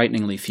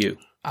frighteningly few.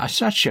 I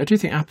do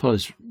think Apple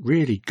is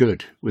really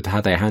good with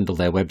how they handle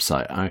their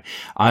website.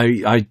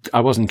 I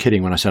wasn't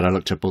kidding when I said I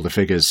looked up all the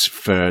figures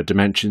for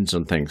dimensions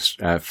and things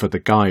for the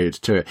guide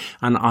to it.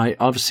 And I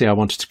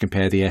wanted to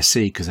compare the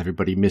SE because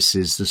everybody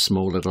misses the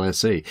small little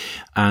SE.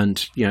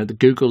 And, the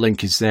Google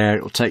link is there.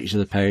 It'll take you to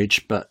the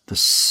page. But the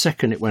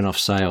second it went off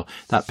sale,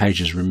 that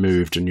page is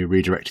removed and you're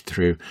redirected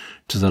through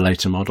to the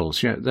later models.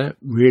 They're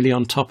really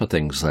on top of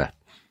things there.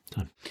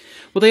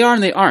 Well, they are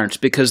and they aren't,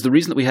 because the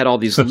reason that we had all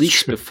these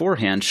leaks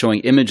beforehand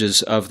showing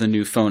images of the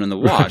new phone and the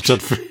watch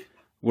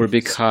were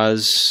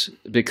because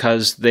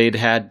they'd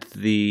had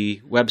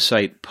the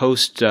website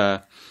post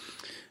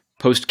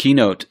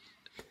keynote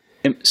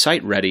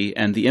site ready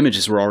and the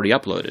images were already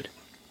uploaded,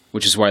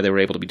 which is why they were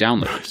able to be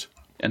downloaded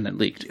and then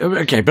leaked.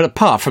 Okay, but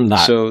apart from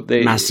that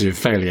massive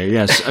failure,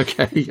 yes,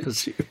 okay,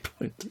 yes, your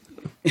point.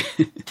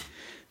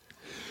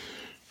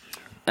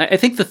 I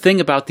think the thing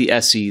about the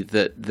SE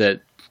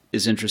that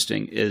is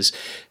interesting is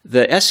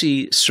the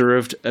SE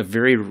served a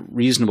very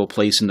reasonable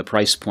place in the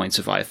price points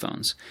of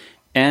iPhones,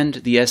 and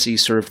the SE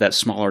served that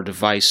smaller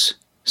device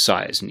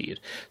size need.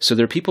 So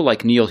there are people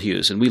like Neil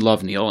Hughes, and we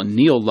love Neil, and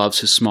Neil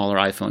loves his smaller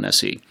iPhone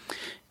SE.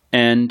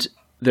 And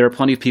there are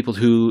plenty of people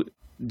who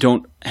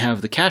don't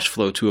have the cash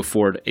flow to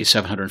afford a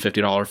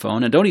 $750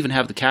 phone, and don't even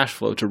have the cash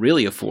flow to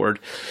really afford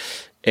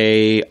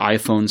a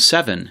iPhone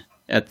 7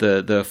 at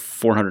the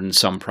 400 and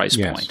some price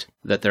point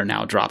that they're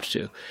now dropped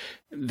to.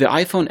 The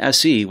iPhone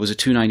SE was a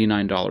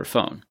 $299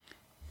 phone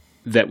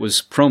that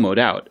was promoted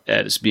out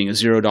as being a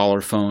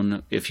 $0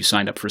 phone if you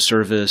signed up for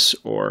service,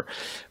 or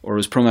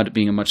was promoted as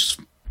being a much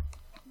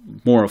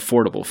more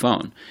affordable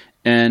phone.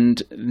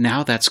 And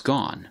now that's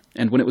gone.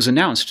 And when it was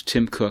announced,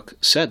 Tim Cook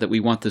said that we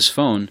want this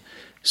phone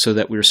so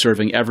that we're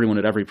serving everyone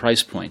at every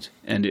price point.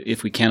 And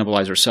if we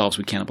cannibalize ourselves,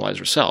 we cannibalize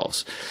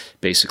ourselves,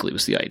 basically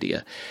was the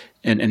idea.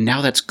 And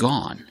now that's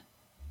gone.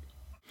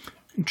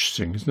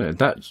 Interesting,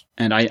 isn't it?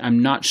 And I'm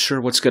not sure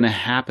what's going to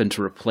happen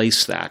to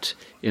replace that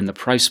in the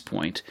price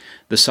point.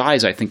 The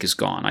size, I think, is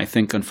gone. I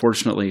think,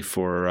 unfortunately,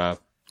 for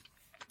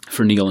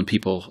Neil and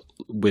people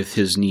with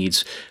his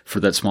needs for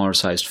that smaller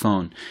sized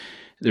phone,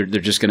 they're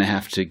just going to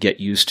have to get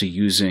used to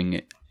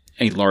using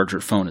a larger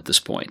phone at this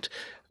point.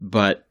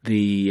 But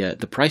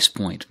the price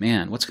point,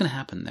 man, what's going to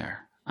happen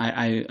there?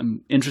 I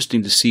am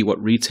interested to see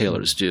what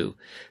retailers do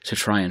to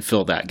try and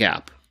fill that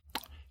gap.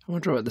 I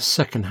wonder about the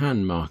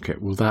second-hand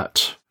market. Will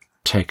that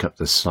take up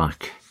the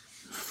slack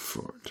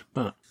for it?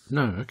 But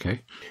no,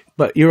 okay.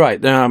 But you're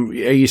right.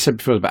 You said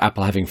before about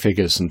Apple having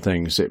figures and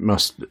things.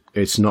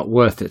 It's not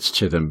worth it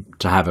to them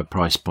to have a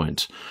price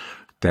point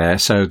there.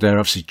 So they're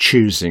obviously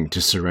choosing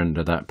to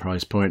surrender that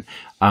price point.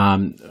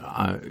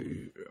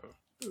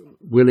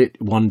 Will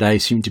it one day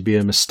seem to be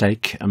a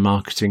mistake, a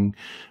marketing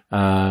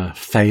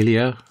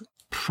failure?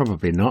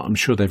 Probably not. I'm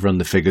sure they've run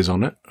the figures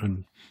on it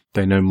and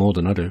they know more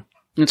than I do.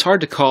 It's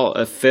hard to call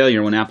a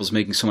failure when Apple's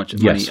making so much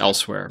money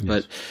elsewhere. Yes.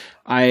 But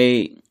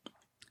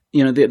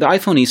the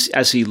iPhone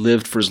SE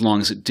lived for as long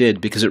as it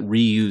did because it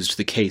reused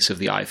the case of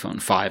the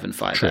iPhone 5 and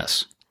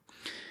 5S. True.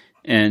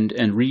 And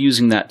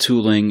reusing that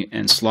tooling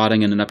and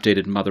slotting in an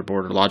updated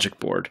motherboard or logic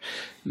board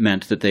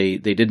meant that they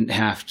didn't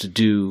have to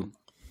do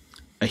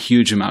a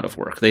huge amount of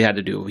work. They had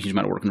to do a huge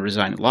amount of work in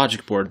designing the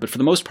logic board, but for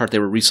the most part, they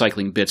were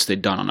recycling bits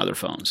they'd done on other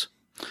phones.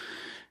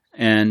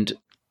 And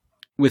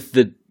with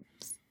that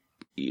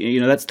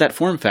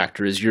form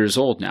factor is years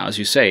old now. As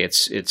you say,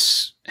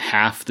 it's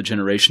half the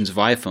generations of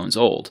iPhones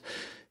old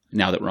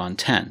now that we're on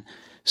 10.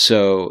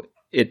 So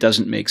it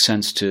doesn't make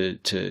sense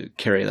to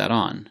carry that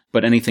on.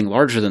 But anything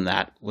larger than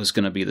that was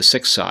going to be the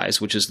 6 size,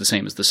 which is the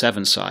same as the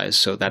 7 size.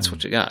 So that's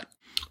what you got.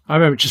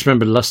 I just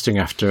remember lusting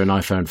after an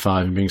iPhone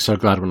 5 and being so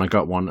glad when I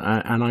got one,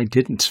 and I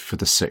didn't for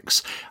the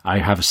 6. I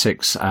have a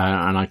 6,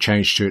 and I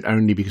changed to it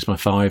only because my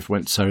 5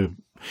 went so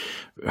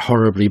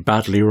horribly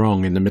badly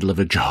wrong in the middle of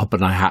a job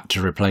and I had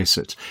to replace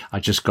it.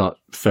 I just got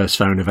first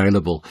phone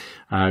available.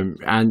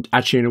 And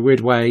actually, in a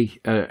weird way,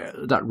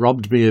 that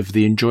robbed me of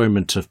the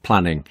enjoyment of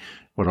planning.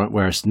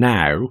 Whereas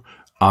now,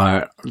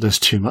 there's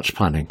too much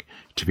planning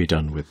to be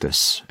done with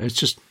this. It's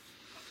just...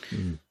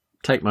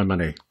 take my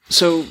money.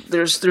 So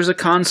there's a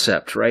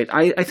concept, right?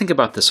 I think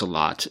about this a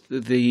lot.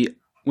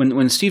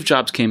 When Steve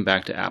Jobs came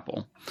back to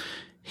Apple,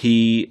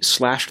 he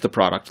slashed the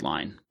product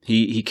line.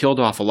 He killed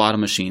off a lot of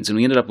machines, and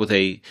we ended up with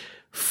a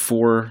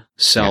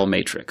 4-cell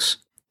matrix: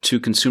 2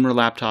 consumer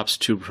laptops,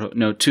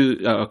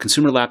 a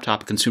consumer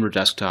laptop, a consumer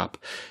desktop,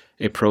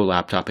 a pro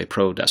laptop, a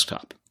pro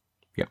desktop.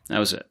 Yeah, that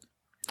was it.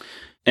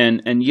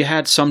 And you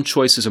had some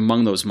choices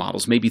among those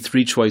models, maybe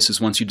 3 choices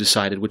once you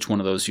decided which one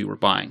of those you were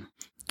buying.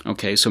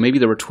 Okay, so maybe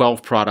there were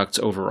 12 products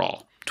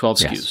overall, 12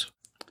 SKUs. Yes.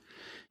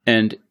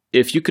 And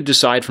if you could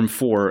decide from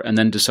 4 and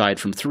then decide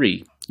from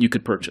 3, you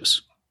could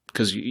purchase.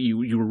 Because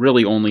you were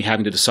really only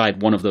having to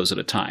decide one of those at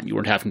a time. You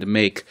weren't having to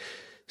make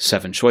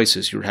 7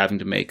 choices. You were having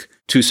to make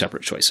 2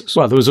 separate choices.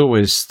 Well, there was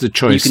always the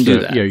choice you can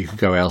do that. You could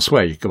go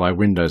elsewhere. You could buy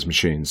Windows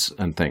machines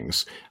and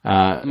things.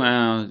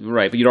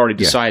 Right, but you'd already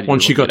decided.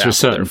 Once you got to a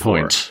certain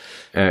point,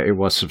 it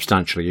was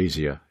substantially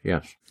easier,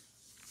 yes.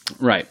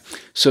 Right.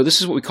 So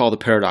this is what we call the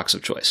paradox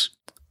of choice.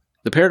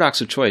 The paradox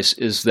of choice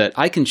is that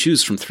I can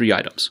choose from 3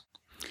 items.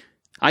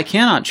 I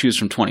cannot choose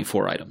from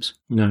 24 items.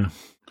 No.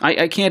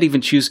 I can't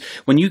even choose.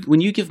 When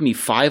you give me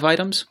 5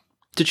 items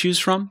to choose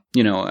from,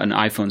 an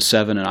iPhone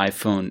 7, an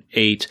iPhone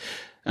 8,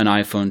 an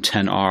iPhone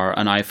XR,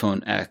 an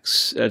iPhone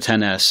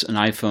XS, an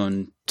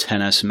iPhone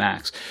XS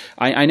Max,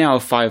 I now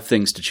have 5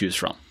 things to choose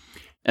from.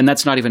 And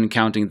that's not even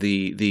counting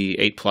the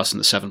 8 Plus and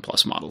the 7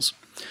 Plus models,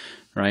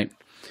 right?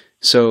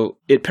 So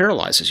it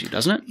paralyzes you,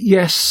 doesn't it?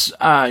 Yes,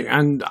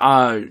 and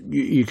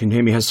you can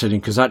hear me hesitating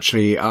because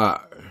actually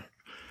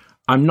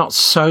I'm not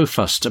so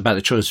fussed about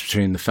the choice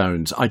between the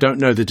phones. I don't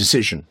know the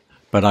decision,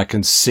 but I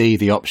can see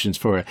the options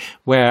for it.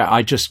 Where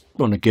I just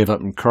want to give up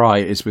and cry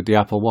is with the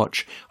Apple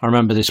Watch. I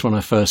remember this when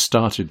I first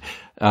started.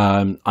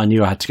 I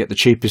knew I had to get the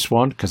cheapest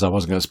one because I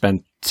wasn't going to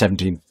spend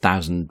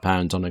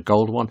 £17,000 on a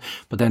gold one.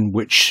 But then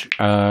which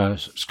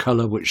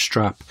colour, which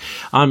strap?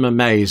 I'm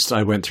amazed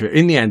I went through it.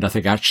 In the end, I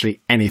think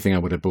actually anything I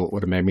would have bought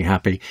would have made me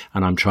happy,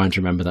 and I'm trying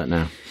to remember that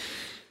now.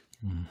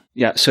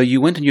 Yeah, so you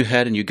went in your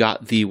head and you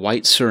got the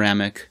white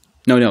ceramic.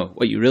 No,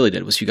 what you really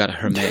did was you got a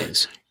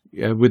Hermes.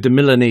 With the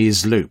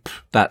Milanese loop,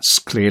 that's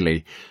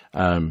clearly...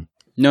 No,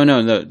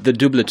 the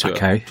doubleture.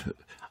 Okay,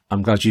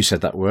 I'm glad you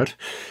said that word.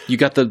 You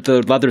got the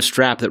leather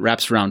strap that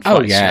wraps around twice.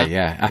 Oh,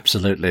 yeah,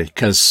 absolutely.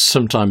 Because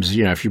sometimes,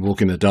 if you're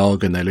walking the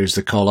dog and they lose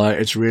the collar,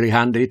 it's really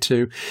handy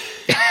to...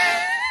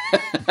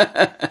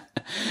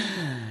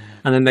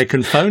 And then they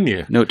can phone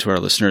you. Note to our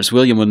listeners,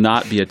 William will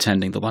not be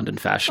attending the London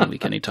Fashion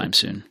Week anytime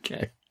soon.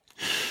 Okay.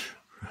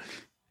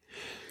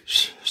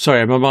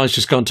 Sorry, my mind's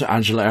just gone to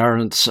Angela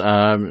Arendt.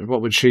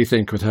 What would she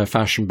think with her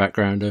fashion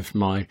background of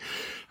my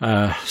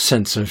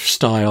sense of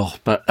style?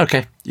 But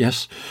okay,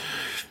 yes.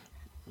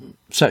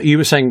 So you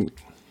were saying...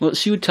 Well,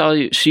 she would tell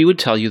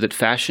you that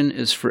fashion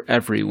is for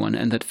everyone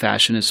and that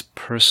fashion is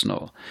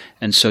personal.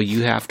 And so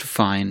you have to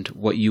find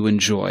what you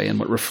enjoy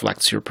and what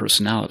reflects your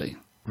personality.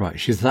 Right.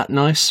 She's that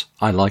nice?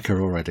 I like her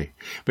already.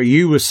 But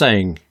you were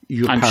saying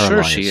you're paralyzed. I'm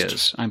sure she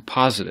is. I'm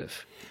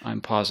positive.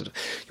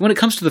 When it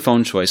comes to the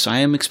phone choice,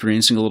 I am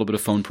experiencing a little bit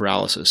of phone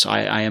paralysis.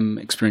 I am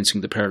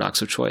experiencing the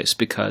paradox of choice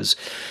because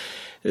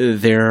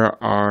there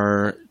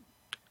are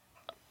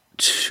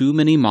too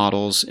many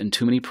models and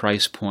too many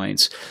price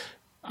points.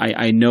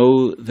 I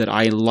know that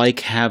I like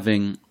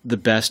having the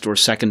best or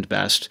second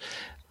best.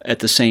 At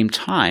the same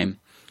time,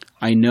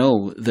 I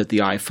know that the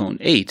iPhone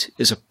 8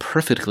 is a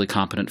perfectly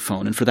competent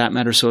phone, and for that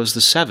matter, so is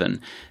the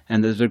 7,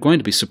 and that they're going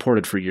to be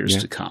supported for years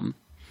to come.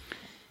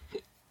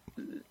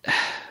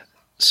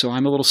 So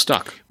I'm a little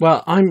stuck.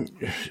 Well, I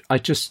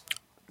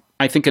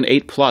think an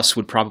 8 Plus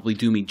would probably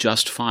do me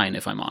just fine,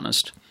 if I'm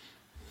honest.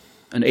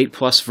 An 8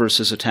 Plus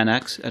versus a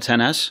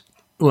 10S?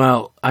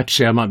 Well,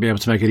 actually, I might be able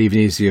to make it even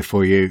easier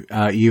for you.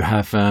 You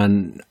have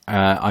an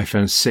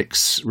iPhone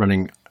 6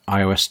 running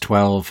iOS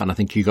 12, and I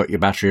think you got your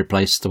battery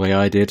replaced the way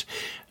I did.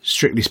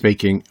 Strictly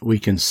speaking, we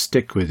can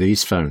stick with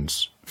these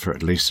phones for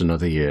at least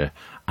another year,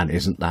 and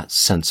isn't that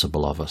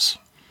sensible of us?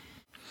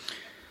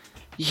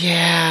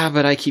 Yeah,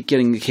 but I keep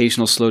getting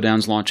occasional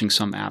slowdowns launching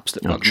some apps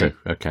that bug me.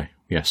 Okay.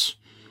 Yes.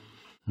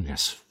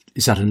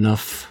 Is that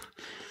enough?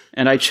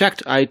 And I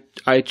checked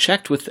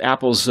with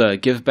Apple's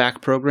give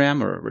back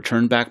program or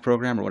return back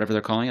program or whatever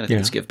they're calling it. I think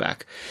it's give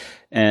back.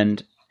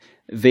 And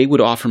they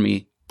would offer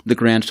me the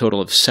grand total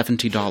of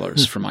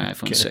 $70 for my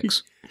iPhone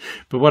 6.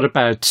 But what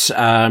about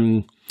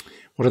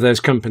what are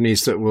those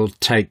companies that will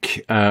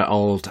take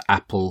old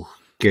Apple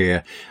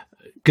gear?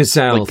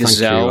 Gazelle, like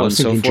Gazelle, I was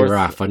and thinking so forth.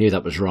 Giraffe. I knew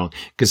that was wrong.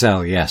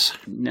 Gazelle, yes.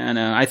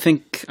 No. I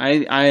think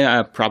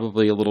I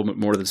probably a little bit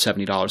more than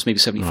 $70, maybe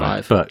 $75.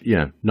 Right, but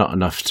not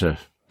enough to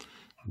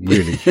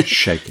really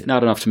shake it.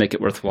 Not enough to make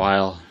it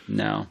worthwhile.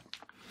 No.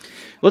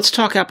 Let's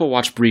talk Apple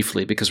Watch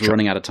briefly because we're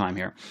running out of time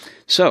here.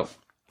 So,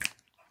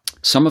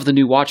 some of the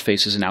new watch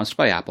faces announced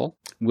by Apple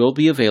will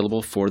be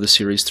available for the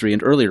Series 3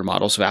 and earlier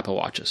models of Apple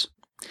Watches.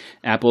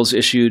 Apple's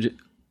issued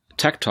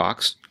tech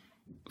talks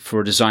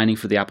for designing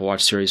for the Apple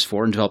Watch Series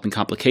 4 and developing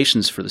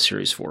complications for the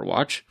Series 4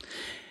 watch.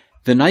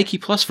 The Nike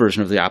Plus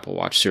version of the Apple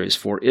Watch Series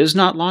 4 is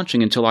not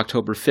launching until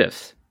October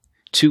 5th,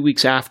 2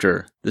 weeks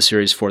after the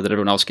Series 4 that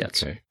everyone else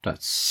gets. Okay,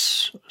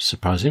 that's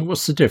surprising.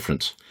 What's the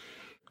difference?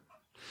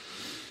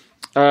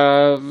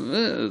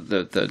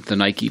 The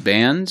Nike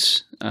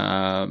bands,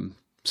 some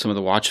of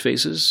the watch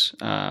faces.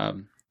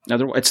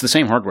 It's the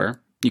same hardware.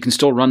 You can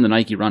still run the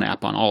Nike Run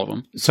app on all of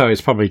them. So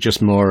it's probably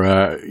just more,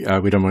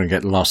 we don't want to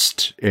get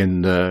lost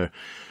in the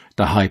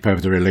hype over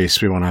the release.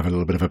 We want to have a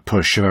little bit of a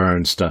push of our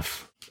own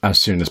stuff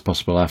as soon as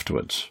possible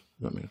afterwards.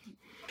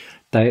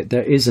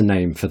 There is a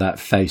name for that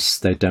face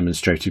they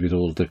demonstrated with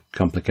all the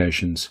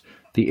complications.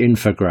 The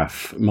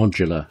infograph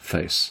modular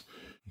face.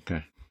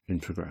 Okay,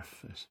 infograph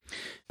face.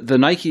 The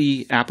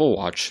Nike Apple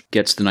Watch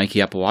gets the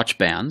Nike Apple Watch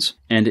bands,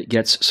 and it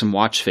gets some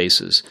watch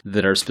faces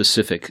that are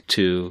specific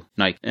to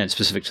Nike and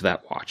specific to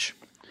that watch.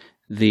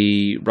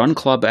 The Run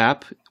Club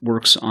app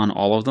works on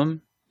all of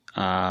them.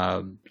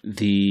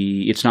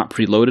 It's not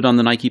preloaded on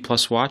the Nike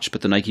Plus watch, but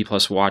the Nike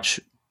Plus watch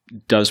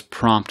does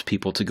prompt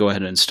people to go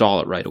ahead and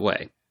install it right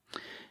away.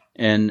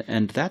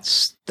 And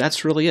that's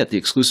really it. The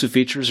exclusive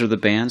features are the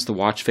bands, the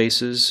watch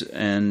faces,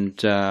 and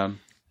the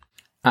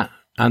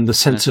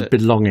sense of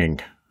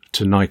belonging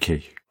to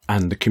Nike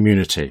and the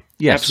community.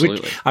 Yes,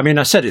 absolutely.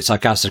 I said it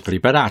sarcastically,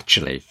 but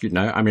actually,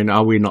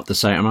 are we not the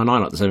same? Am I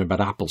not the same about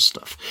Apple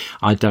stuff?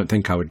 I don't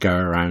think I would go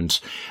around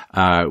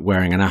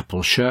wearing an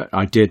Apple shirt.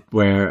 I did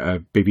wear a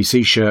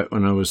BBC shirt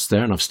when I was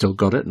there, and I've still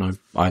got it, and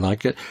I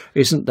like it.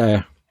 Isn't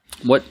there?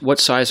 What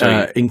size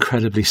are you?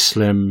 Incredibly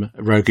slim,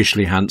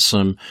 roguishly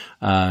handsome,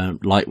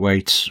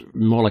 lightweight,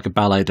 more like a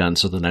ballet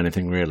dancer than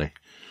anything, really.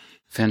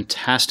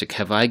 Fantastic.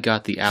 Have I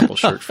got the Apple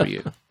shirt for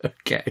you?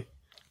 Okay.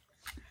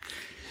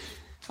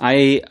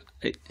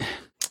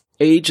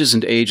 Ages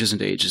and ages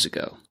and ages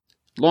ago,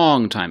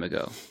 long time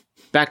ago,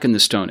 back in the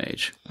Stone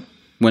Age,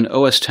 when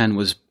OS X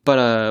was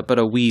but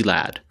a wee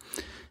lad,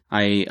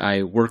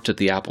 I worked at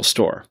the Apple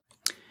Store,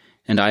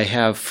 and I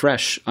have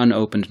fresh,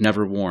 unopened,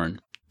 never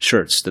worn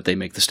shirts that they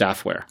make the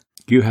staff wear.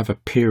 You have a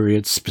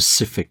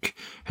period-specific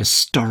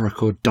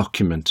historical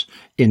document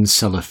in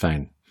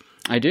cellophane.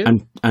 I do.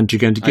 And you're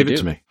going to give it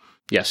to me?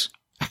 Yes.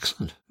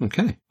 Excellent.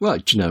 Okay. Well,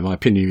 my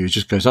opinion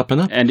just goes up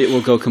and up. And it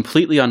will go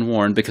completely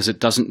unworn because it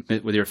doesn't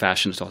fit with your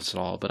fashion at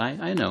all. But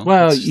I know.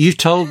 Well, you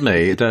told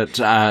me that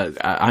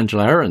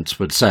Angela Arendt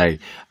would say,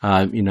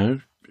 I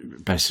can't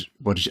remember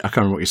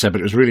what you said,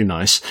 but it was really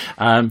nice.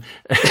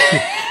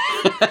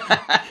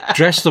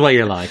 Dress the way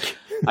you like.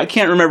 I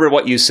can't remember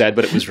what you said,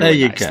 but it was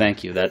really nice. Go.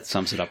 Thank you. That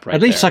sums it up right there.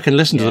 At least I can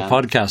listen to the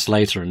podcast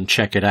later and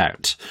check it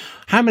out.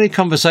 How many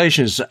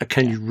conversations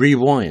can you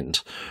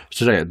rewind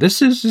today? This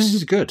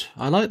is good.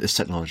 I like this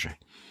technology.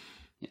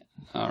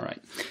 All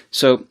right.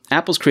 So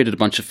Apple's created a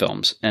bunch of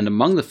films, and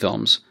among the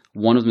films,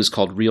 one of them is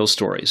called Real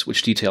Stories,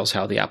 which details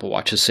how the Apple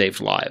Watch has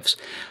saved lives.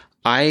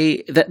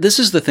 This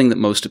is the thing that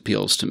most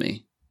appeals to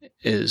me,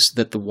 is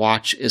that the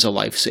watch is a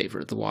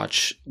lifesaver. The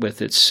watch,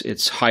 with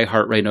its high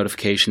heart rate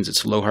notifications,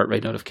 its low heart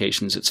rate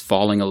notifications, its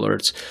falling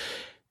alerts,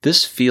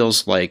 this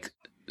feels like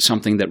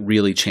something that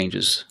really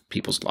changes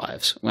people's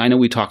lives. I know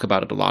we talk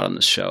about it a lot on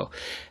this show.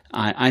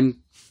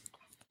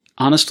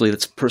 Honestly,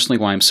 that's personally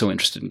why I'm so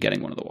interested in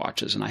getting one of the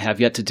watches, and I have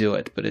yet to do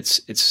it, but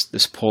it's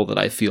this pull that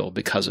I feel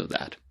because of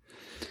that.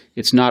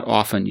 It's not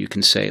often you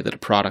can say that a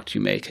product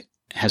you make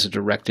has a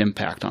direct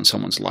impact on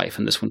someone's life,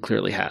 and this one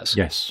clearly has.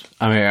 Yes.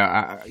 I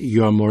mean,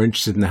 you are more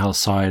interested in the health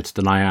side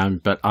than I am,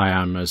 but I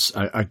am as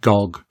a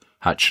GOG,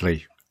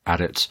 actually, at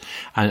it.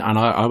 And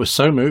I was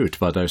so moved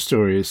by those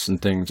stories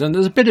and things. And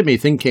there's a bit of me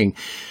thinking,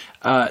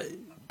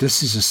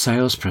 this is a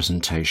sales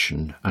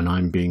presentation, and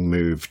I'm being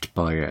moved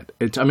by it.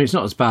 It's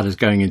not as bad as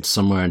going into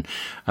somewhere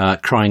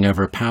and crying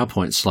over a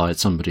PowerPoint slide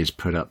somebody's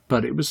put up,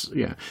 but it was,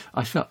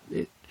 I felt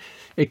it.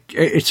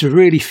 It's a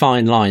really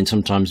fine line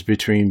sometimes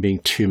between being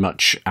too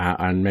much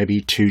and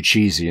maybe too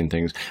cheesy and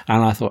things.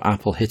 And I thought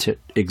Apple hit it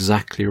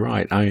exactly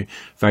right.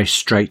 Very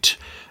straight,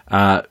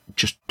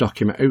 just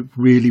document.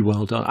 Really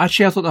well done.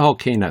 Actually, I thought the whole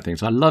keynote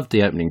things. I loved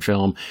the opening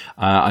film.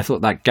 I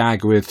thought that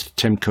gag with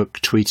Tim Cook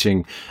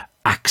tweeting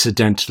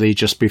accidentally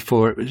just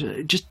before, it was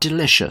just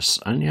delicious.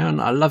 And and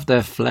I love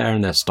their flair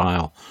and their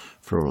style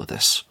for all of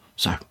this.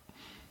 So,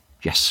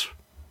 yes,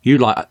 you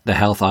like the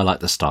health, I like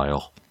the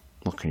style.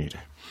 What can you do?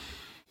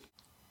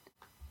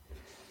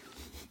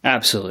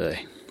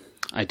 Absolutely.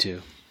 I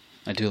do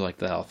like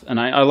the health. And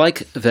I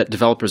like that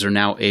developers are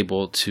now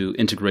able to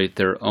integrate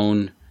their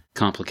own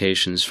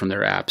complications from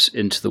their apps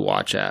into the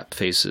watch app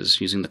faces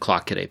using the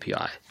ClockKit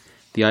API.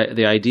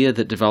 The idea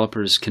that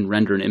developers can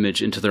render an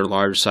image into their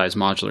large-size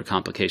modular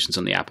complications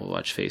on the Apple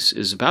Watch face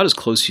is about as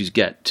close as you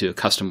get to a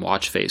custom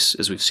watch face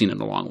as we've seen in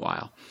a long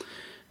while.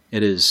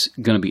 It is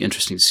going to be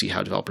interesting to see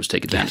how developers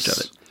take advantage of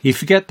it. You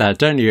forget that,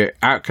 don't you?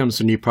 Out comes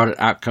the new product,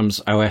 out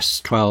comes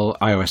iOS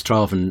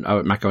 12 and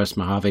macOS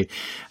Mojave,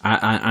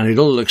 and it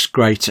all looks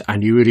great,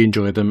 and you really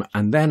enjoy them.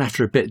 And then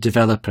after a bit,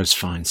 developers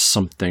find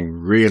something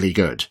really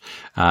good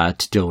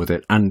to deal with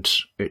it, and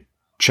it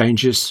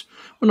changes,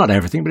 well, not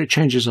everything, but it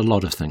changes a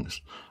lot of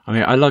things. I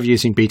mean, I love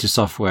using beta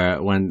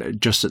software when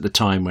just at the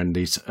time when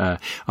these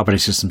operating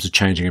systems are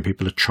changing and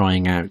people are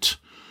trying out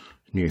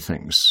new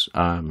things.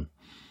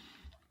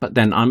 But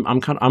then I'm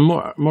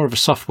more of a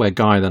software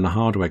guy than a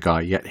hardware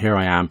guy. Yet here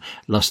I am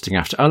lusting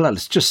after. Oh,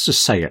 let's just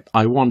say it.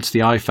 I want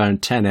the iPhone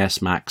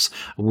XS Max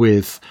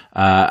with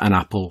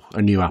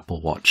a new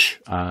Apple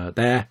Watch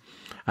there.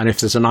 And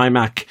if there's an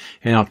iMac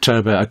in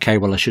October, okay,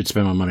 well I should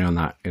spend my money on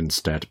that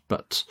instead.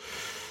 But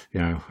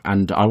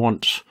and I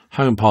want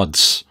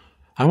HomePods.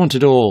 I want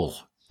it all.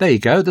 There you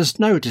go. There's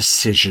no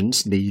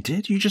decisions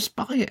needed. You just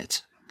buy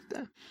it.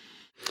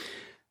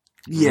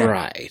 Yeah.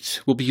 Right.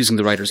 We'll be using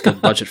the Writers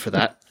Guild budget for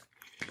that.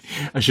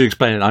 I should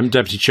explain it. I'm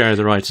deputy chair of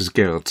the Writers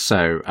Guild,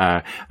 so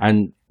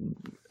and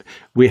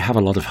we have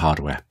a lot of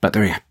hardware. But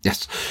there we go.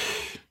 Yes.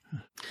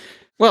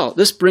 Well,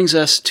 this brings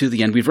us to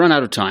the end. We've run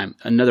out of time.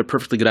 Another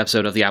perfectly good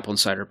episode of the Apple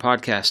Insider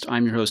Podcast.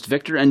 I'm your host,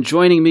 Victor, and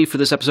joining me for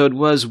this episode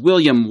was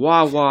William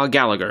Wawa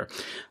Gallagher.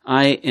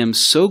 I am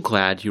so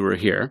glad you were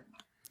here.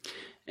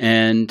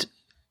 And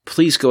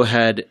please go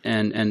ahead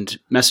and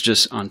message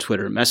us on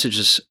Twitter. Message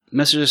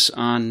us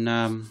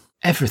on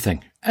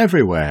everything,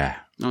 everywhere.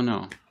 Oh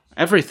no.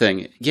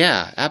 Everything.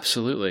 Yeah,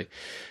 absolutely.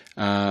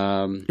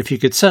 If you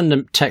could send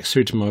a text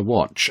through to my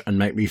watch and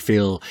make me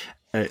feel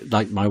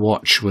like my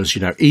watch was,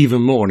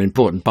 even more an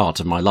important part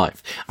of my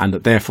life and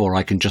that therefore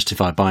I can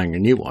justify buying a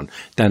new one,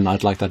 then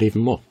I'd like that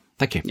even more.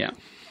 Thank you. Yeah,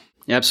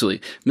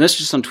 absolutely.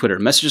 Message us on Twitter.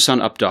 Message us on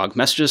Updog.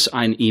 Message us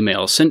on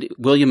email. Send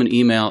William an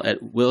email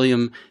at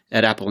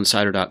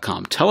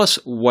william@appleinsider.com. Tell us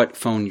what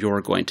phone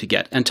you're going to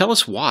get and tell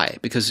us why,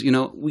 because,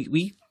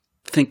 we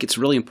think it's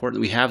really important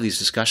that we have these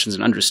discussions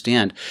and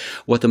understand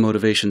what the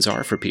motivations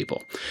are for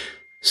people.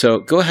 So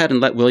go ahead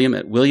and let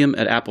William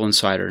at Apple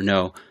Insider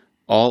know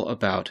all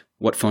about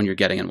what phone you're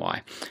getting and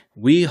why.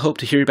 We hope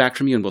to hear back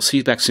from you, and we'll see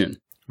you back soon.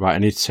 Right, I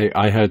need to say,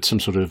 I heard some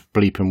sort of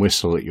bleep and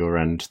whistle at your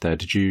end there.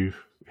 Did you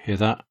hear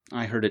that?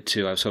 I heard it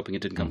too. I was hoping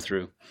it didn't come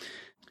through.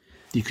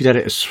 You could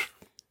edit us.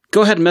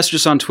 Go ahead and message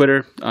us on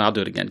Twitter. I'll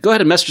do it again. Go ahead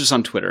and message us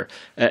on Twitter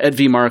at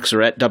VMarks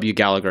or at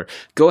WGallagher.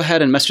 Go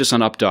ahead and message us on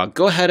Updog.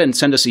 Go ahead and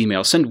send us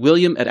email. Send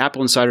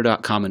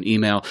William@appleinsider.com an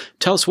email.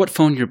 Tell us what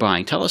phone you're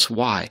buying. Tell us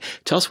why.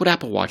 Tell us what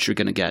Apple Watch you're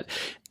going to get.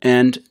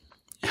 And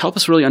help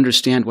us really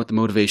understand what the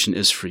motivation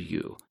is for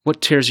you.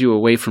 What tears you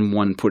away from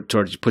one puts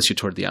you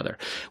toward the other.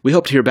 We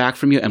hope to hear back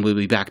from you, and we'll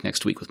be back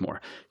next week with more.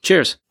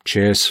 Cheers.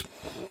 Cheers.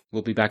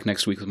 We'll be back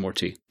next week with more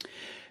tea.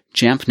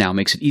 Jamf Now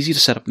makes it easy to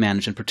set up,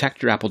 manage, and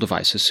protect your Apple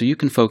devices so you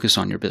can focus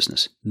on your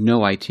business.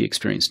 No IT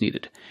experience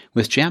needed.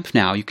 With Jamf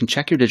Now, you can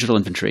check your digital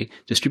inventory,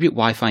 distribute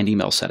Wi-Fi and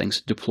email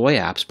settings, deploy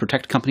apps,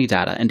 protect company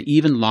data, and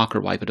even lock or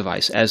wipe a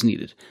device as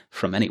needed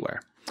from anywhere.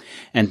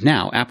 And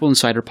now, Apple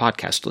Insider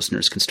podcast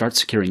listeners can start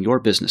securing your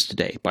business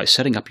today by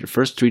setting up your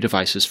first 3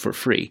 devices for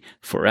free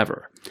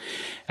forever.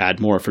 Add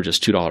more for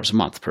just $2 a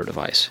month per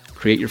device.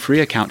 Create your free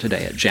account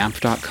today at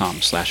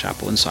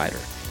jamf.com/Apple Insider.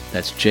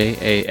 That's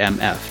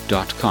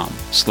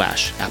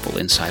JAMF.com/Apple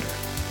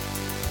Insider.